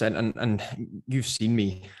 100%. And you've seen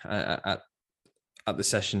me at the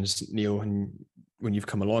sessions, Neil, and when you've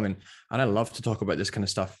come along, and I love to talk about this kind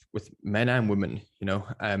of stuff with men and women,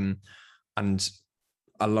 and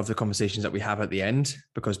I love the conversations that we have at the end,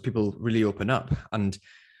 because people really open up, and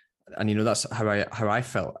that's how I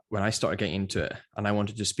felt when I started getting into it, and I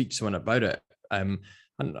wanted to speak to someone about it. And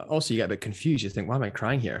also you get a bit confused. You think, why am I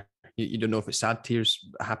crying here? You don't know if it's sad tears,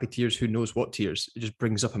 happy tears, who knows what tears. It just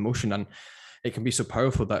brings up emotion, and it can be so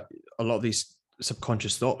powerful that a lot of these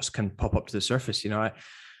subconscious thoughts can pop up to the surface.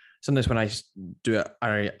 Sometimes when I do it,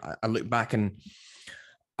 I look back and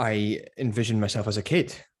I envision myself as a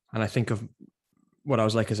kid, and I think of what I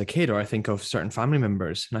was like as a kid, or I think of certain family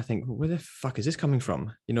members, and I think, well, where the fuck is this coming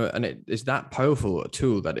from? And it is that powerful a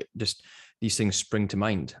tool that these things spring to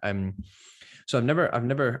mind. So I've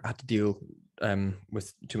never had to deal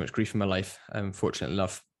with too much grief in my life, fortunately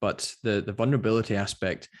enough, but the vulnerability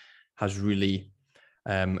aspect has really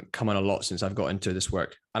come on a lot since I've got into this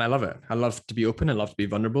work, and I love it. I love to be open. I love to be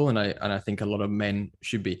vulnerable, and I think a lot of men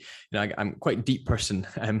should be. I'm quite a deep person.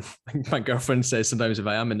 My girlfriend says sometimes if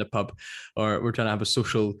I am in the pub or we're trying to have a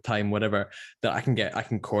social time, whatever, that I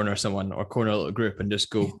can corner someone or corner a little group and just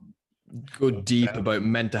go deep about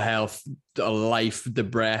mental health, the life, the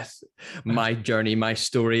breath, my journey, my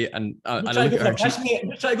story, and I look at her.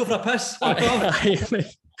 Try to go for a piss.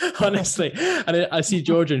 Honestly, and I see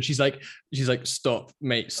Georgia, and she's like, stop,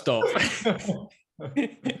 mate, stop. I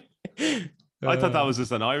thought that was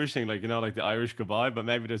just an Irish thing, like like the Irish goodbye, but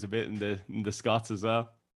maybe there's a bit in the Scots as well.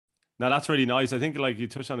 Now that's really nice. I think like you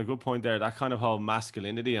touched on a good point there, that kind of whole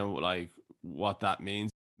masculinity and like what that means.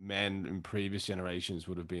 Men in previous generations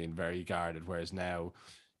would have been very guarded, whereas now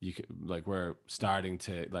we're starting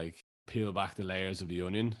to like peel back the layers of the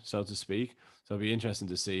onion, so to speak. So it'll be interesting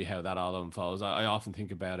to see how that all unfolds. I often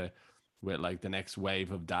think about it with like the next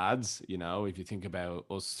wave of dads, if you think about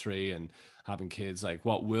us three and having kids, like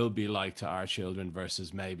what will be like to our children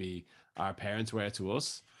versus maybe our parents were to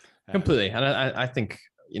us. Completely. And I think,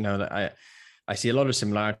 that I see a lot of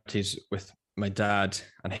similarities with my dad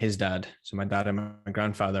and his dad. So my dad and my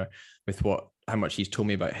grandfather, with how much he's told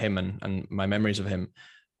me about him and my memories of him.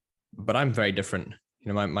 But I'm very different.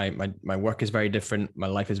 My work is very different. My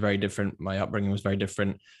life is very different. My upbringing was very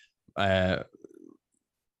different.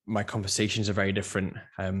 My conversations are very different.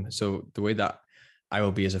 So the way that I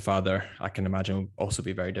will be as a father, I can imagine will also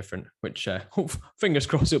be very different, which fingers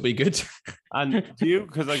crossed it'll be good. And do you,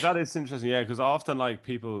 because like that is interesting, yeah, because often like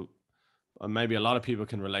people, or maybe a lot of people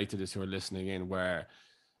can relate to this who are listening in, where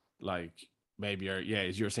like maybe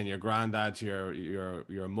as you're saying, your granddad to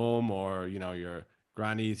your mom, or your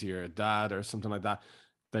granny to your dad or something like that,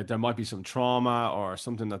 that there might be some trauma or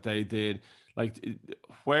something that they did. Like,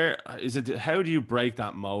 where is it? How do you break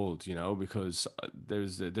that mold? Because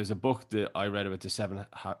there's a book that I read about, the 7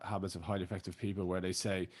 Habits of Highly Effective People, where they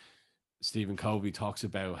say Stephen Covey talks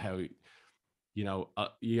about how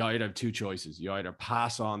you either have two choices. You either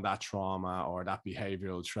pass on that trauma or that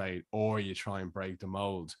behavioral trait, or you try and break the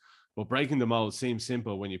mold. But breaking the mold seems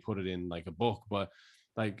simple when you put it in like a book, but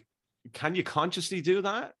like, can you consciously do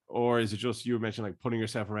that? Or is it just, you mentioned like putting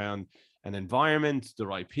yourself around an environment, the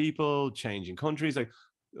right people, changing countries? Like,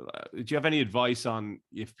 do you have any advice on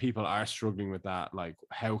if people are struggling with that? Like,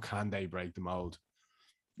 how can they break the mold?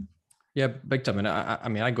 Yeah, big time. And I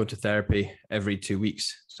mean, I go to therapy every 2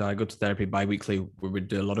 weeks. So I go to therapy bi-weekly where we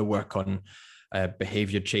do a lot of work on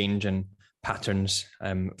behavior change and patterns,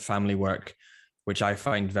 family work, which I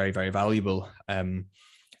find very, very valuable.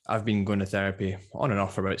 I've been going to therapy on and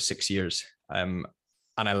off for about 6 years. And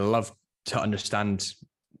I love to understand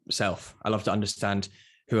self. I love to understand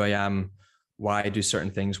who I am, why I do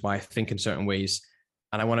certain things, why I think in certain ways.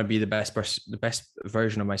 And I want to be the best person, the best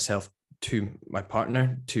version of myself to my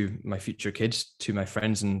partner, to my future kids, to my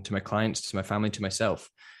friends, and to my clients, to my family, to myself.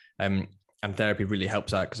 And therapy really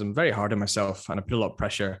helps that, because I'm very hard on myself and I put a lot of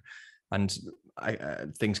pressure, and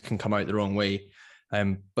things can come out the wrong way.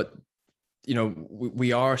 But you know,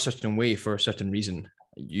 we are a certain way for a certain reason,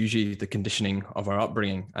 usually the conditioning of our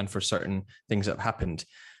upbringing and for certain things that have happened.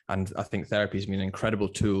 And I think therapy has been an incredible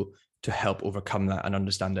tool to help overcome that and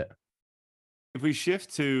understand it. If we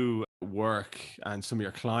shift to work and some of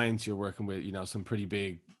your clients you're working with, you know, some pretty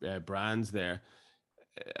big brands there,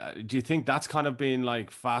 do you think that's kind of been like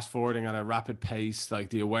fast forwarding at a rapid pace, like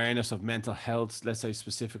the awareness of mental health, let's say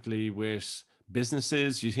specifically with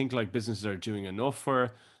businesses? Do you think like businesses are doing enough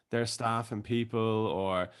for their staff and people,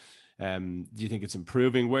 or do you think it's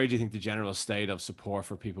improving? Where do you think the general state of support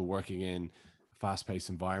for people working in a fast-paced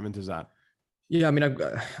environment is at? Yeah, I mean, I've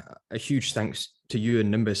got a huge thanks to you and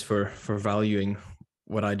Nimbus for valuing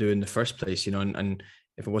what I do in the first place, you know, and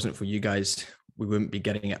if it wasn't for you guys, we wouldn't be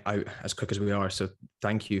getting it out as quick as we are. So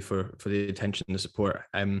thank you for the attention and the support.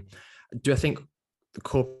 Do I think the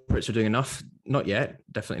corporates are doing enough? Not yet,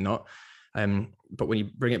 definitely not. But when you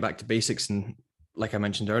bring it back to basics, and like I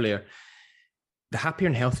mentioned earlier, the happier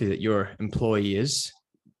and healthier that your employee is,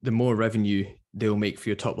 the more revenue they'll make for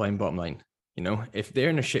your top line, bottom line. You know, if they're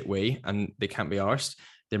in a shit way and they can't be arsed,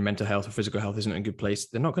 their mental health or physical health isn't in a good place,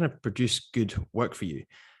 they're not going to produce good work for you.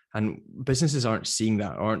 And businesses aren't seeing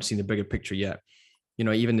that, or aren't seeing the bigger picture yet. You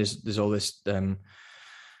know, even there's all this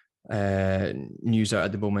news out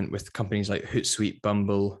at the moment with companies like Hootsuite,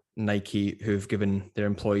 Bumble, Nike, who've given their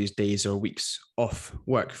employees days or weeks off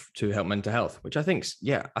work to help mental health, which I think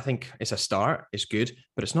it's a start, it's good,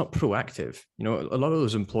 but it's not proactive. You know, a lot of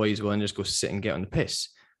those employees will then just go sit and get on the piss,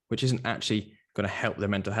 which isn't actually going to help their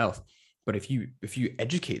mental health. But if you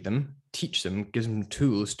educate them, teach them, give them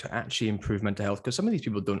tools to actually improve mental health, because some of these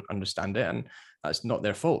people don't understand it, and that's not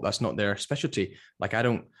their fault. That's not their specialty. Like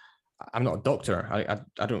I'm not a doctor.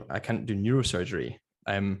 I can't do neurosurgery.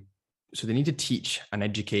 So they need to teach and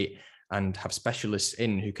educate and have specialists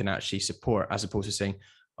in who can actually support, as opposed to saying,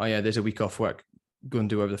 oh yeah, there's a week off work, go and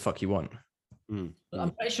do whatever the fuck you want. I'm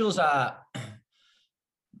pretty sure there's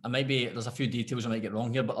a few details I might get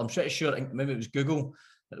wrong here, but I'm pretty sure, maybe it was Google,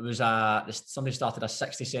 it was somebody started a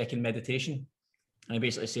 60-second meditation, and he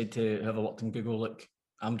basically said to whoever worked in Google, look,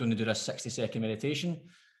 I'm going to do this 60-second meditation.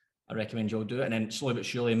 I recommend you all do it. And then slowly but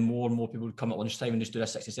surely, more and more people would come at lunchtime and just do a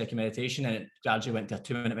 60-second meditation. And it gradually went to a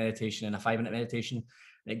 2-minute meditation and a 5-minute meditation.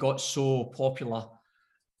 And it got so popular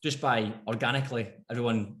just by organically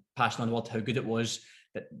everyone passing on the word how good it was,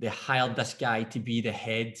 that they hired this guy to be the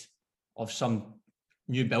head of some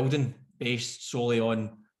new building based solely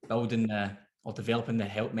on building or developing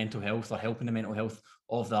the mental health, or helping the mental health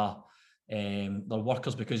of their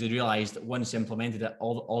workers, because they realised that once they implemented it,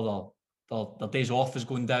 all their days off was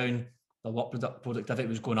going down, their work productivity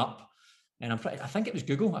was going up. And I think it was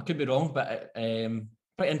Google. I could be wrong, but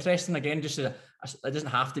pretty interesting. Again, just it doesn't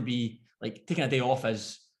have to be like taking a day off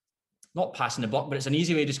is not passing the buck, but it's an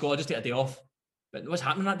easy way to just go, I'll just take a day off. But what's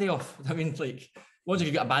happening that day off? I mean, like, once if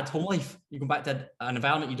you've got a bad home life, you go back to an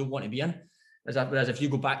environment you don't want to be in. Whereas if you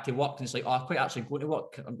go back to work and it's like, oh, I quite actually go to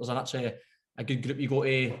work. There's actually a good group you go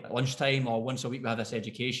to at lunchtime, or once a week we have this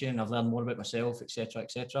education. I've learned more about myself, etc.,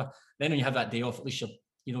 etc. Then when you have that day off, at least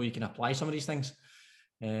you can apply some of these things.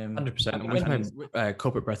 100%. With my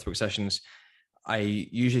corporate breathwork sessions, I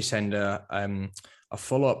usually send a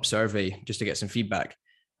follow-up survey just to get some feedback,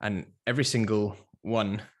 and every single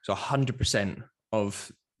one, so 100%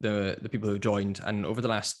 of the people who joined, and over the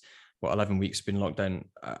last 11 weeks been locked down,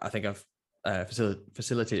 I think I've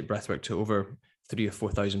facilitated breathwork to over 3,000 or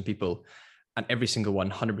 4,000 people, and every single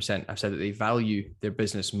one, 100%, have said that they value their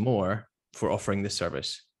business more for offering this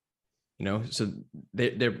service. You know, so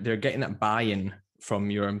they're getting that buy-in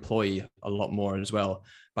from your employee a lot more as well,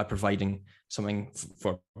 by providing something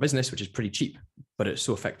for business which is pretty cheap, but it's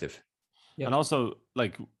so effective. Yeah. And also,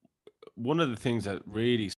 like, one of the things that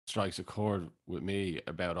really strikes a chord with me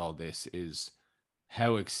about all this is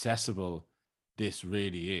how accessible this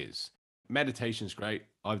really is. Meditation is great.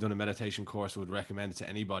 I've done a meditation course, would recommend it to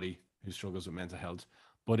anybody who struggles with mental health,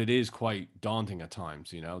 but it is quite daunting at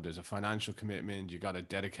times. You know, there's a financial commitment. You got to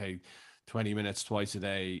dedicate 20 minutes twice a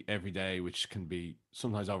day, every day, which can be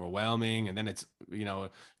sometimes overwhelming. And then it's, you know,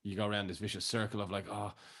 you go around this vicious circle of like,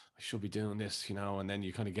 oh, I should be doing this, you know, and then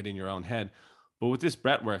you kind of get in your own head. But with this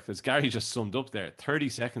breath work, as Gary just summed up there, 30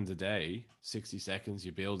 seconds a day, 60 seconds,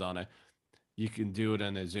 you build on it. You can do it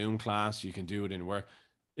in a Zoom class. You can do it in work.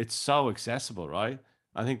 It's so accessible, right?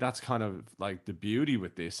 I think that's kind of like the beauty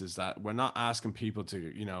with this, is that we're not asking people to,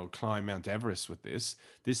 you know, climb Mount Everest with this.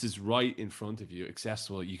 This is right in front of you,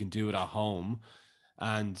 accessible. You can do it at home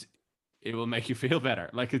and it will make you feel better.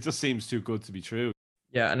 Like, it just seems too good to be true.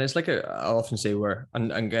 Yeah. And it's like I often say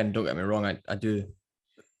and again, don't get me wrong, I do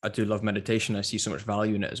love meditation. I see so much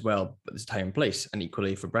value in it as well, but there's a time and place. And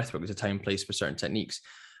equally for breathwork, there's a time and place for certain techniques.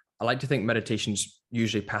 I like to think meditation's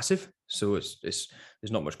usually passive. So it's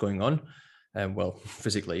there's not much going on. Well,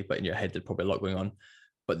 physically, but in your head, there's probably a lot going on.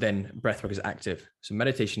 But then breathwork is active. So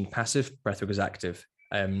meditation passive, breathwork is active.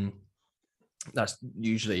 That's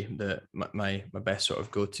usually my best sort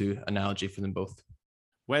of go-to analogy for them both.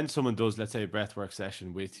 When someone does, let's say, a breathwork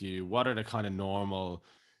session with you, what are the kind of normal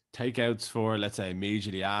takeouts for, let's say,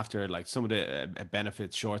 immediately after? Like some of the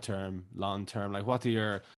benefits, short-term, long-term, like what do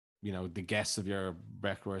your, you know, the guests of your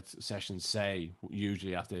breathwork sessions say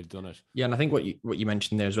usually after they've done it? Yeah, and I think what you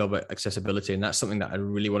mentioned there as well about accessibility, and that's something that I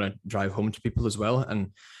really want to drive home to people as well.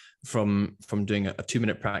 And from doing a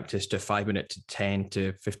 2-minute practice to 5 minute to 10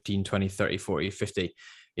 to 15, 20, 30, 40, 50,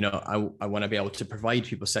 you know, I want to be able to provide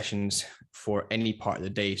people sessions for any part of the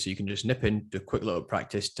day. So you can just nip in, do a quick little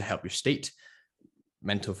practice to help your state,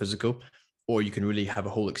 mental, physical, or you can really have a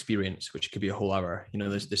whole experience, which could be a whole hour. You know,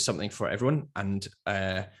 there's something for everyone and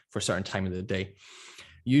for a certain time of the day.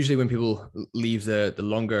 Usually when people leave the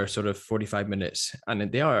longer sort of 45 minutes, and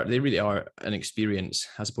they really are an experience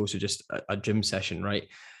as opposed to just a gym session, right?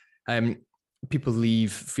 People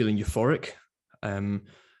leave feeling euphoric.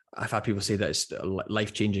 I've had people say that it's a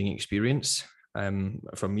life-changing experience.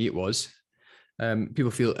 For me, it was.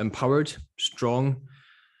 People feel empowered, strong,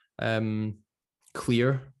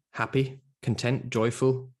 clear, happy, content,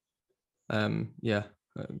 joyful.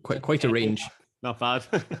 Quite a range. Not bad.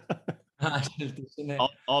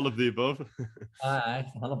 all of the above. Aye,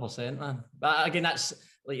 100%, man. But again, that's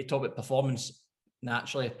like you talk about performance.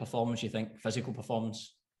 Naturally, performance, you think physical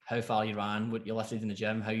performance, how far you ran, what you lifted in the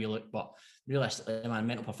gym, how you look. But realistically, man,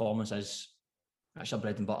 mental performance that's your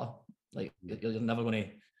bread and butter. Like you're never going to.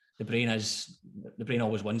 The brain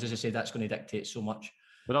always wins, as I say. That's going to dictate so much.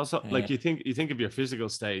 But also, like you think of your physical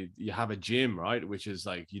state, you have a gym, right? Which is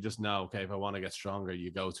like, you just know, okay, if I want to get stronger,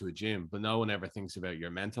 you go to a gym. But no one ever thinks about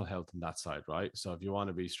your mental health on that side, right? So if you want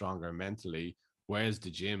to be stronger mentally, where's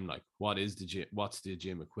the gym? Like, what is the gym? What's the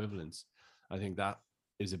gym equivalence? I think that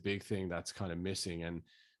is a big thing that's kind of missing. And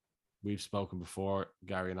we've spoken before,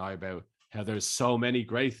 Gary and I, about how there's so many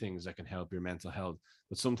great things that can help your mental health.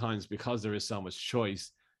 But sometimes because there is so much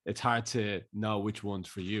choice, it's hard to know which one's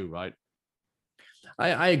for you, right?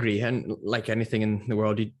 I agree. And like anything in the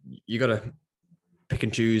world, you got to pick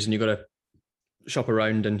and choose, and you got to shop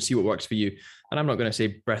around and see what works for you. And I'm not going to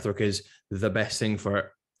say breathwork is the best thing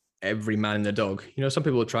for every man and their dog. You know, some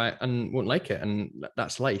people will try it and won't like it, and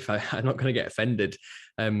that's life. I'm not going to get offended.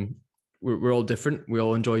 We're all different. We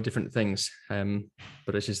all enjoy different things.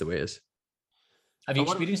 But it's just the way it is. Have you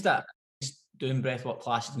experienced that, doing breathwork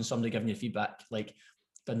classes and somebody giving you feedback like,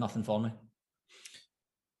 did nothing for me?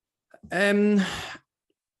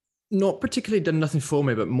 Not particularly done nothing for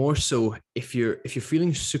me, but more so if you're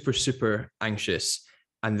feeling super, super anxious,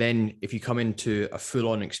 and then if you come into a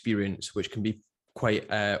full-on experience, which can be quite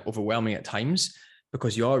overwhelming at times,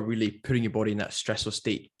 because you are really putting your body in that stressful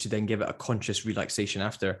state to then give it a conscious relaxation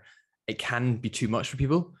after, it can be too much for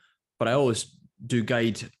people. But I always do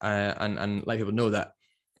guide and let people know that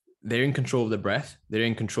they're in control of the breath, they're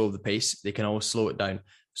in control of the pace, they can always slow it down.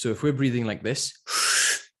 So if we're breathing like this,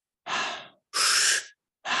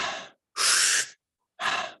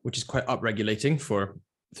 which is quite upregulating for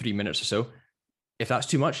 3 minutes or so, if that's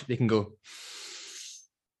too much, they can go.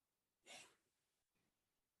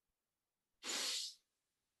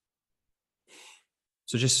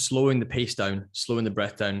 So just slowing the pace down, slowing the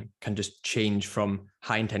breath down can just change from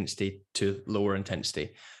high intensity to lower intensity.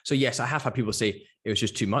 So yes, I have had people say it was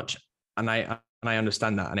just too much, and I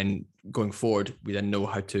understand that. And then going forward, we then know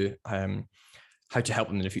how to help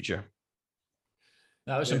them in the future.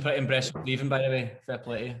 That was some pretty impressive breathing, by the way. Fair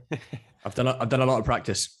play to you. I've done a lot of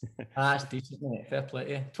practice. That's decent, mate. Fair play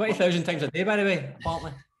to you. 20,000 times a day, by the way,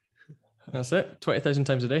 apparently. That's it. 20,000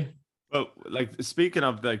 times a day. Well, like speaking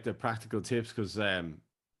of like the practical tips, because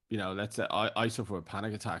you know, let's say I suffer with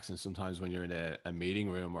panic attacks, and sometimes when you're in a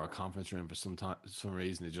meeting room or a conference room, for some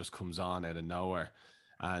reason it just comes on out of nowhere.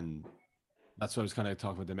 And that's what I was kind of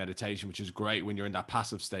talking about, the meditation, which is great when you're in that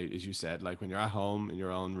passive state, as you said, like when you're at home in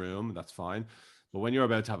your own room, that's fine. But when you're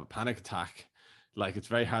about to have a panic attack, like it's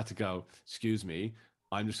very hard to go, excuse me,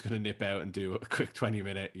 I'm just going to nip out and do a quick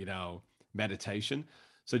 20-minute, you know, meditation.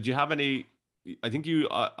 So do you have any, I think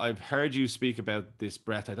I've heard you speak about this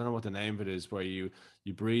breath. I don't know what the name of it is, where you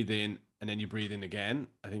breathe in and then you breathe in again.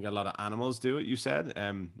 I think a lot of animals do it, you said.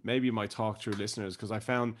 Maybe you might talk through listeners, because I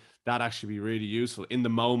found that actually be really useful in the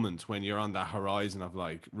moment when you're on that horizon of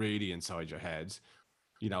like really inside your head.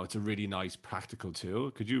 You know, it's a really nice practical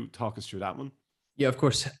tool. Could you talk us through that one? Yeah, of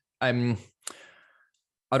course. I'd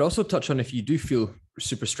also touch on if you do feel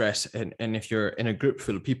super stressed and if you're in a group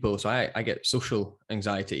full of people. So I get social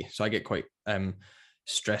anxiety. So I get quite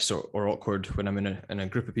stressed or awkward when I'm in a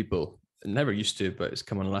group of people. I never used to, but it's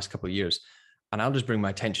come on the last couple of years. And I'll just bring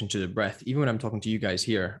my attention to the breath. Even when I'm talking to you guys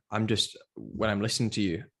here, when I'm listening to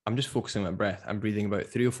you, I'm just focusing on my breath. I'm breathing about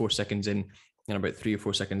 3 or 4 seconds in and about 3 or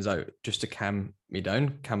 4 seconds out, just to calm me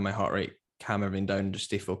down, calm my heart rate, calm everything down, just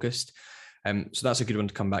stay focused. So that's a good one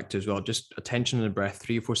to come back to as well. Just attention on the breath,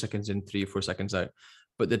 3 or 4 seconds in, 3 or 4 seconds out.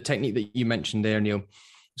 But the technique that you mentioned there, Neil,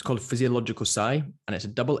 it's called physiological sigh, and it's a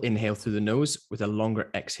double inhale through the nose with a longer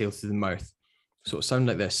exhale through the mouth. So it'll sound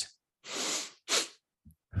like this.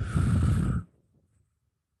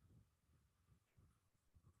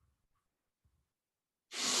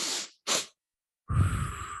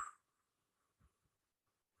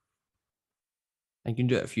 And you can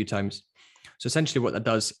do it a few times. So essentially what that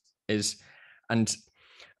does is, and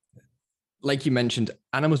like you mentioned,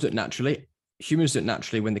 animals do it naturally. Humans do it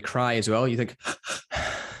naturally when they cry as well. You think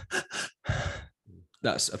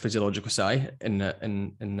that's a physiological sigh in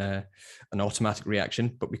an automatic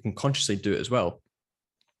reaction, but we can consciously do it as well.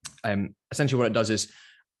 Essentially what it does is,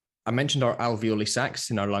 I mentioned our alveoli sacs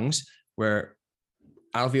in our lungs, where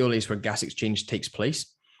alveoli is where gas exchange takes place.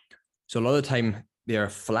 So a lot of the time they are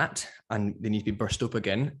flat and they need to be burst up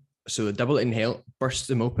again. So the double inhale bursts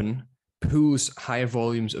them open, pulls higher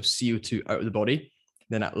volumes of CO2 out of the body.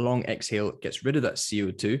 Then that long exhale gets rid of that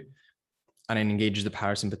CO2 and then engages the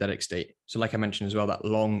parasympathetic state. So like I mentioned as well, that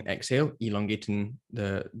long exhale, elongating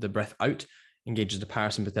the breath out, engages the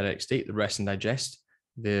parasympathetic state, the rest and digest,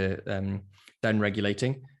 the down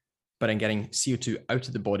regulating, but then getting CO2 out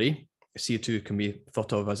of the body. CO2 can be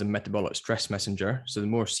thought of as a metabolic stress messenger. So the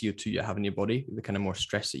more CO2 you have in your body, the kind of more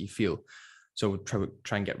stress that you feel. So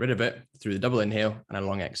try and get rid of it through the double inhale and a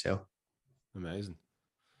long exhale. Amazing.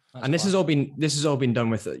 That's and this has all been done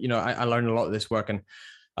with, you know, I learned a lot of this work, and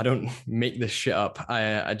I don't make this shit up.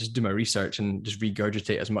 I just do my research and just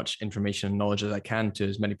regurgitate as much information and knowledge as I can to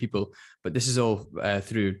as many people. But this is all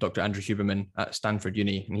through Dr. Andrew Huberman at Stanford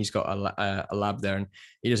Uni, and he's got a lab there, and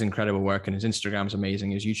he does incredible work. And his Instagram's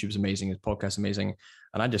amazing, his YouTube's amazing, his podcast's amazing,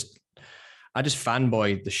 and I just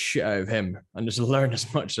fanboy the shit out of him and just learn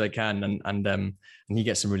as much as I can. And he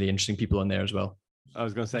gets some really interesting people on there as well. I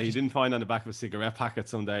was going to say, he didn't find on the back of a cigarette packet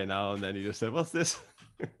someday now, and then he just said, "What's this?"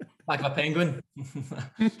 Back of a penguin.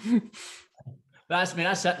 That's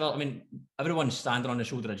it. Well, I mean, everyone's standing on the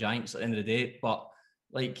shoulder of giants at the end of the day, but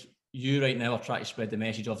like you right now are trying to spread the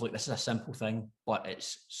message of like, this is a simple thing, but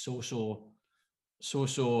it's so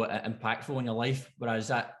impactful in your life. Whereas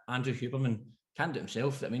that Andrew Huberman can't do it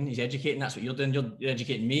himself. I mean, he's educating. That's what you're doing. You're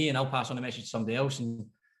educating me, and I'll pass on the message to somebody else. And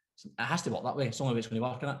it has to work that way. It's the only way it's going to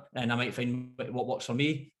work in it. And I might find what works for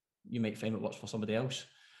me. You might find what works for somebody else.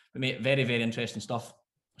 We make very, very interesting stuff.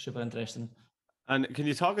 Super interesting. And can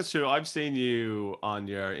you talk us through? I've seen you on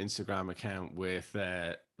your Instagram account with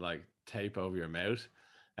like tape over your mouth,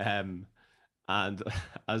 and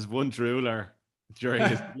as one drooler during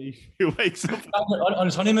his sleep, he wakes up on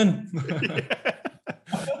his honeymoon.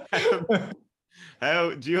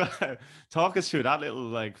 How do you talk us through that little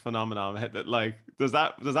like phenomenon? Like, does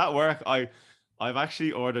that work? I've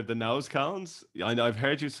actually ordered the nose cones. I know I've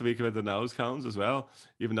heard you speak about the nose cones as well,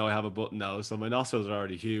 even though I have a button nose, so my nostrils are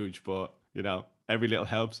already huge, but you know, every little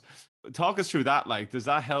helps. Talk us through that. Like, does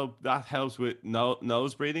that help? That helps with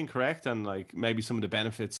nose breathing, correct? And like maybe some of the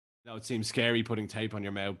benefits. You know, it seems scary putting tape on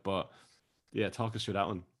your mouth, but yeah, talk us through that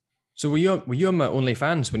one. So were you on my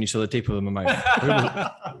OnlyFans when you saw the tape over my mouth?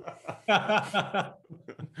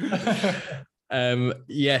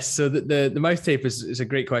 Yes. So the mouth tape is a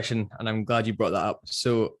great question, and I'm glad you brought that up.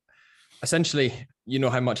 So essentially, you know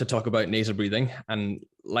how much I talk about nasal breathing, and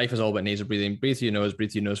life is all about nasal breathing. Breathe through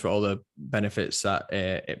your nose for all the benefits that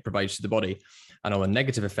it provides to the body, and all the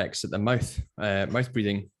negative effects that the mouth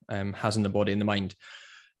breathing has on the body and the mind.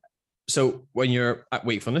 So when you're at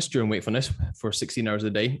wakefulness, during wakefulness for 16 hours a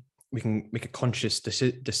day, we can make a conscious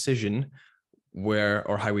decision where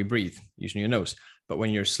or how we breathe using your nose. But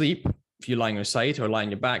when you're asleep, if you're lying on your side or lying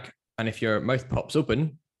on your back, and if your mouth pops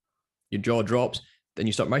open, your jaw drops, then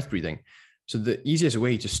you start mouth breathing. So the easiest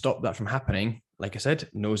way to stop that from happening, like I said,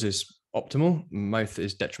 nose is optimal, mouth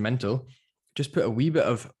is detrimental. Just put a wee bit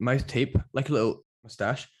of mouth tape, like a little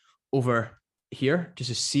mustache, over here, just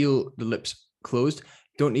to seal the lips closed.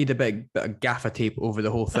 Don't need a big bit of gaffer tape over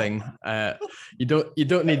the whole thing. You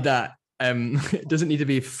don't need that. It doesn't need to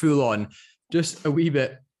be full on. Just a wee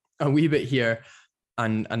bit here,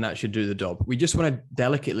 and that should do the job. We just want to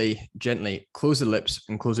delicately, gently close the lips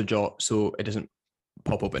and close the jaw so it doesn't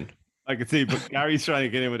pop open. I can see, but Gary's trying to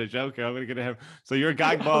get in with a joke here. I'm going to get him. So your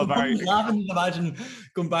gag ball, Barry. I'm laughing. Imagine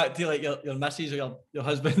going back to like your missus or your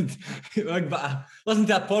husband. Listen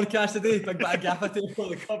to a podcast today. Big bit of gaffer tape for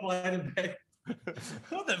the couple lying in bed.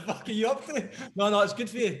 What the fuck are you up to? No, it's good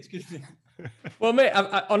for you. It's good for you. Well, mate,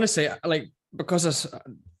 I honestly, like, because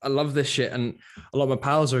I love this shit, and a lot of my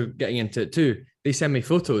pals are getting into it too. They send me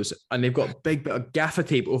photos and they've got a big bit of gaffer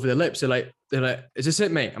tape over their lips. They're like, is this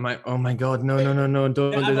it, mate? I'm like, oh my God, no, don't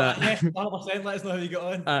do that. 100%, let us know how you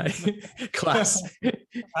got on. Class.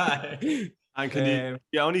 And can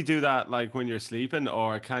you only do that like when you're sleeping,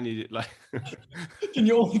 or can you like? Can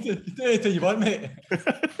you only do anything you want, mate?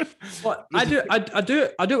 Well, I do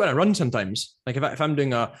it when I run sometimes. Like if I'm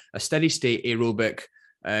doing a steady state aerobic,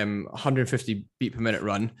 150 beat per minute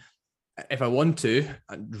run, if I want to,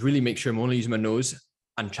 I really make sure I'm only using my nose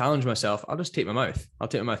and challenge myself, I'll just tape my mouth. I'll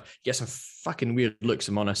tape my mouth. Get some fucking weird looks,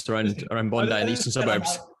 I'm honest, around Bondi and eastern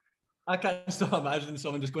suburbs. I can't stop imagining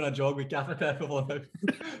someone just going on a jog with gaffer tape over their mouth,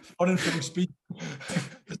 running full speed.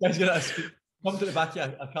 This guy's gonna come to the back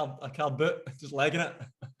of a car boot, just legging it.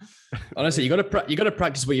 Honestly, you got to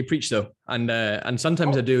practice what you preach, though, and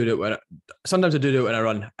sometimes I do it when I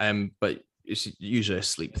run, but it's usually a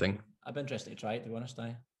sleep thing. I'd be interested to try it, to be honest.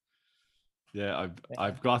 Yeah,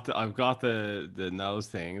 I've got the nose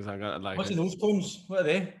things. I got like. What's the nose cones? What are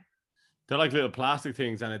they? They're like little plastic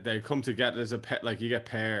things, and they come together as a pet. Like you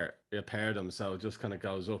pair them, so it just kind of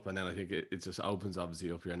goes up, and then I think it just opens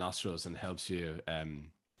obviously up your nostrils and helps you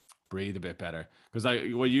breathe a bit better. Because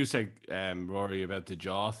what you said, Rory, about the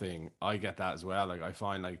jaw thing, I get that as well. Like I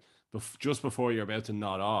find like just before you're about to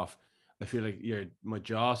nod off, I feel like my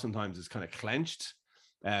jaw sometimes is kind of clenched,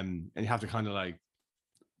 and you have to kind of like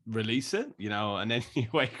release it, and then you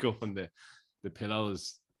wake up and the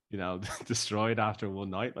pillow's destroyed after one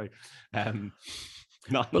night. Like,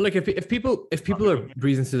 but like if people are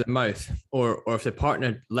breathing through the mouth, or if their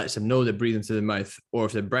partner lets them know they're breathing through the mouth, or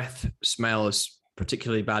if their breath smells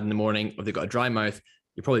particularly bad in the morning, or if they've got a dry mouth,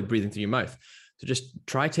 you're probably breathing through your mouth. So just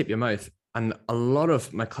try tape your mouth. And a lot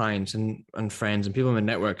of my clients and friends and people in my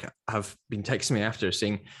network have been texting me after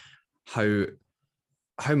saying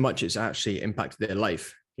how much it's actually impacted their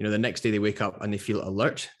life. The next day they wake up and they feel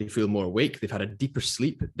alert, they feel more awake, they've had a deeper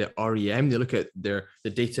sleep, their REM, they look at the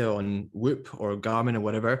data on Whoop or Garmin or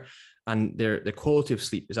whatever, and their quality of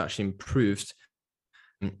sleep is actually improved,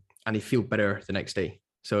 and they feel better the next day.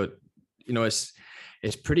 So,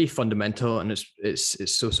 it's pretty fundamental, and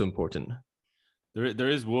it's so important. There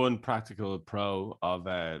is one practical pro of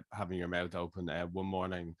having your mouth open. One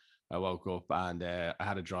morning I woke up and I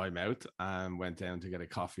had a dry mouth and went down to get a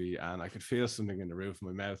coffee, and I could feel something in the roof of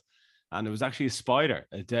my mouth, and it was actually a spider.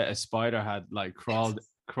 A spider had like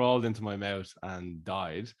crawled into my mouth and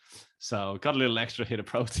died. So got a little extra hit of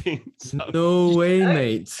protein. So no way,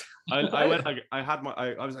 mate. I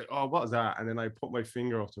was like, oh, what is that? And then I put my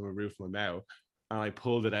finger up to the roof of my mouth, and I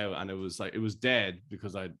pulled it out, and it was dead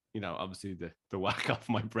because obviously the whack off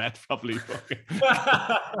my breath probably fucking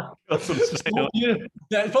got some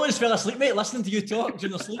it probably just fell asleep, mate, listening to you talk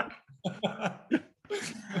during the sleep.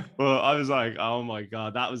 Well, I was like, oh my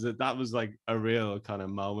God, that was like a real kind of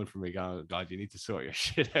moment for me going, God, you need to sort your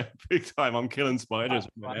shit out big time. I'm killing spiders.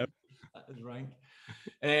 That is rank.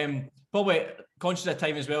 Probably conscious of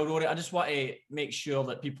time as well, Rory. I just want to make sure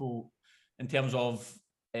that people, in terms of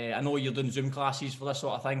I know you're doing Zoom classes for this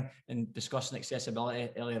sort of thing and discussing accessibility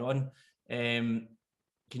earlier on. Can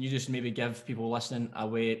you just maybe give people listening a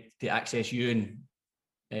way to access you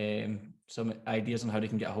and some ideas on how they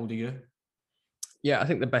can get a hold of you? Yeah, I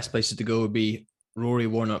think the best places to go would be Rory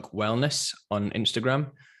Warnock Wellness on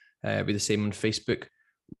Instagram. Be the same on Facebook.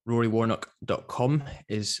 RoryWarnock.com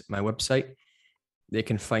is my website. They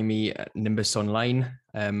can find me at Nimbus Online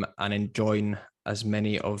and join as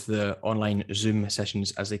many of the online Zoom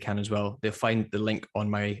sessions as they can as well. They'll find the link on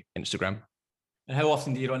my Instagram. And how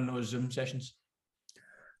often do you run those Zoom sessions?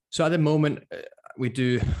 So at the moment, we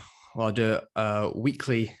do Well, I'll do a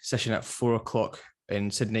weekly session at 4 o'clock in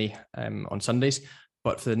Sydney on Sundays.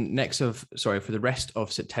 But for the rest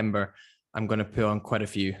of September, I'm going to put on quite a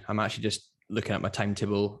few. I'm actually just looking at my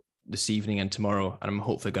timetable this evening and tomorrow, and I'm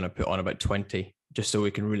hopefully going to put on about 20, just so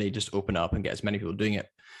we can really just open up and get as many people doing it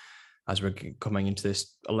as we're coming into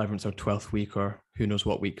this 11th or 12th week, or who knows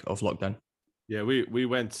what week of lockdown. Yeah, we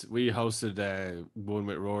hosted one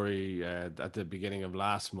with Rory at the beginning of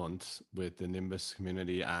last month with the Nimbus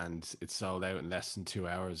community, and it sold out in less than 2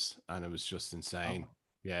 hours, and it was just insane. Oh.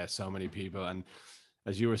 Yeah, so many people, and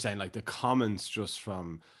as you were saying, like the comments just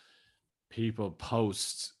from people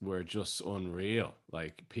posts were just unreal.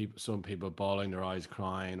 Like some people bawling their eyes,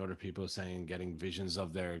 crying, other people saying getting visions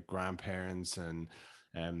of their grandparents, and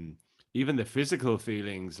even the physical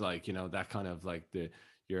feelings, like, you know, that kind of like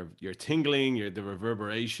you're tingling, the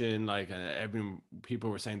reverberation, like, people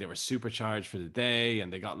were saying they were supercharged for the day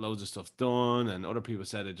and they got loads of stuff done, and other people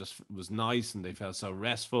said it just was nice and they felt so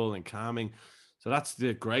restful and calming. So that's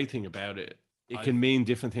the great thing about it. It can mean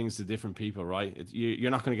different things to different people, right? You're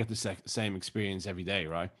not going to get the same experience every day,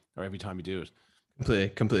 right? Or every time you do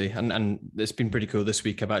it. Completely. And it's been pretty cool this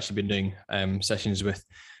week. I've actually been doing sessions with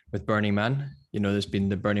Burning Man. You know, there's been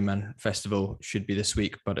the Burning Man festival, should be this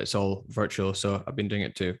week, but it's all virtual. So I've been doing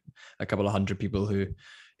it to a couple of hundred people who've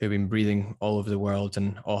been breathing all over the world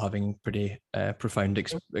and all having pretty profound,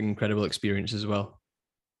 incredible experience as well.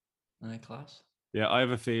 Class. Yeah, I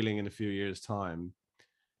have a feeling in a few years' time,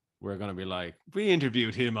 we're going to be like, we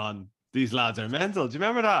interviewed him on These Lads Are Mental. Do you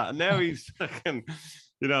remember that? And now he's fucking,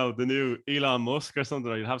 you know, the new Elon Musk or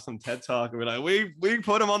something. Or you'd have some TED talk and be like, we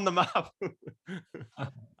put him on the map.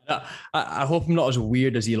 I hope I'm not as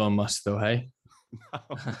weird as Elon Musk, though, hey?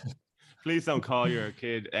 No. Please don't call your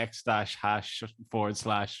kid X-hash /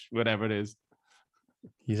 whatever it is.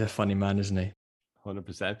 He's a funny man, isn't he?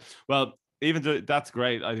 100%. Well, even though that's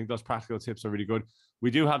great, I think those practical tips are really good. We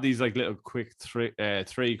do have these like little quick three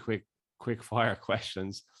quick fire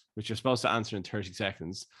questions, which you're supposed to answer in 30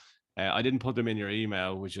 seconds. I didn't put them in your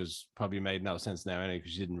email, which has probably made no sense now anyway,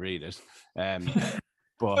 because you didn't read it.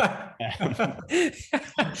 But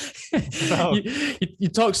so, you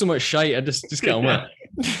talk so much shite, I just get on with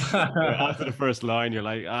it. After the first line, you're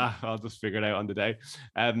like, I'll just figure it out on the day.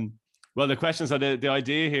 Well, the questions are the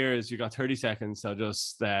idea here is you got 30 seconds, so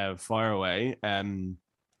just fire away.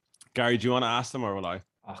 Gary, do you want to ask them or will I?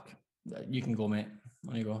 You can go, mate.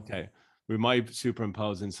 There you go. Okay. We might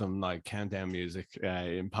superimpose in some like countdown music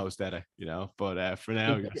in post edit, you know, but for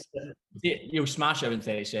now, you'll smash out in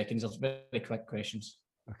 30 seconds. It's very quick questions.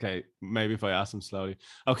 Okay. Maybe if I ask them slowly.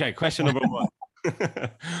 Okay. Question number 1.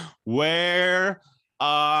 Where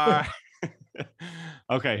are,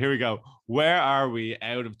 okay, here we go. Where are we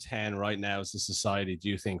out of 10 right now as a society, do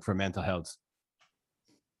you think, for mental health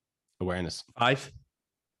awareness? 5.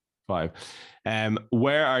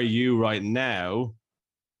 Where are you right now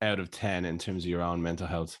out of 10 in terms of your own mental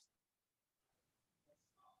health?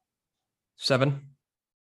 7.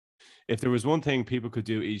 If there was one thing people could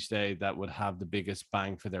do each day that would have the biggest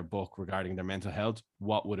bang for their buck regarding their mental health,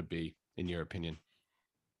 what would it be, in your opinion?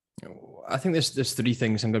 I think there's 3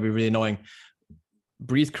 things I'm going to be really annoying.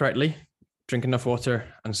 Breathe correctly, drink enough water,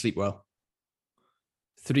 and sleep well.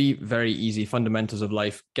 3 very easy fundamentals of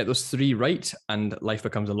life. Get those 3 right, and life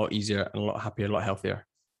becomes a lot easier and a lot happier, a lot healthier.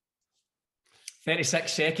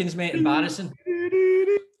 36 seconds, mate. Embarrassing.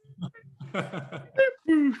 I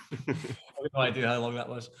have no idea how long that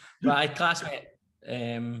was. But classmate,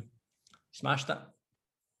 smashed it.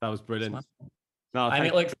 That was brilliant. No, I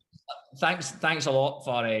mean, look, thanks a lot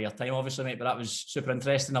for your time, obviously, mate. But that was super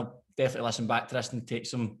interesting. I'll definitely listen back to this and take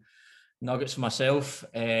some nuggets for myself,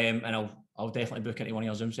 and I'll definitely book into one of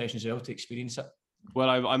your Zoom sessions as well to experience it.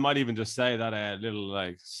 Well, I might even just say that little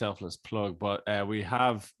like selfless plug, but we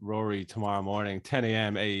have Rory tomorrow morning, 10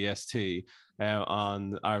 a.m. AEST,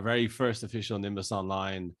 on our very first official Nimbus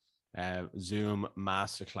Online Zoom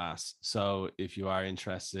masterclass. So if you are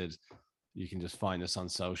interested, you can just find us on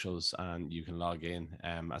socials and you can log in.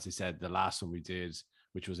 As I said, the last one we did,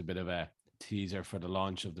 which was a bit of a teaser for the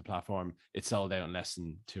launch of the platform, it sold out in less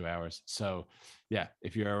than 2 hours. So yeah,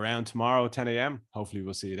 if you're around tomorrow at 10 a.m, hopefully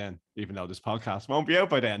we'll see you then, even though this podcast won't be out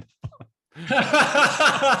by then.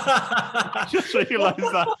 I just realized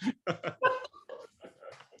that.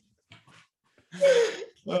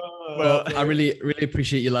 Well, I really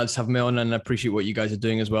appreciate you lads having me on, and I appreciate what you guys are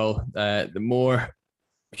doing as well. The more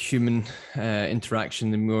human interaction,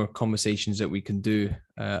 the more conversations that we can do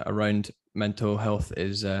around mental health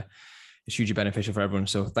is hugely beneficial for everyone.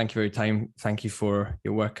 So thank you for your time. Thank you for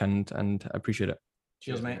your work, and I appreciate it.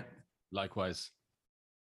 Cheers, mate. Likewise.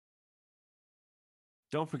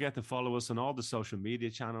 Don't forget to follow us on all the social media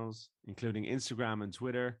channels, including Instagram and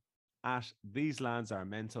Twitter, at These Lads Are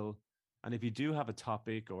Mental. And if you do have a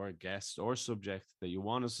topic or a guest or subject that you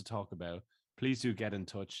want us to talk about, please do get in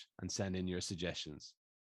touch and send in your suggestions.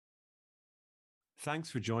 Thanks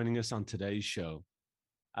for joining us on today's show.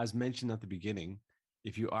 As mentioned at the beginning,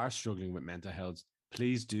 if you are struggling with mental health,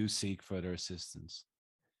 please do seek further assistance.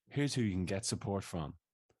 Here's who you can get support from: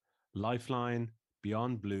 Lifeline,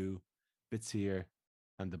 Beyond Blue, Bitseer,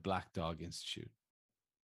 and the Black Dog Institute.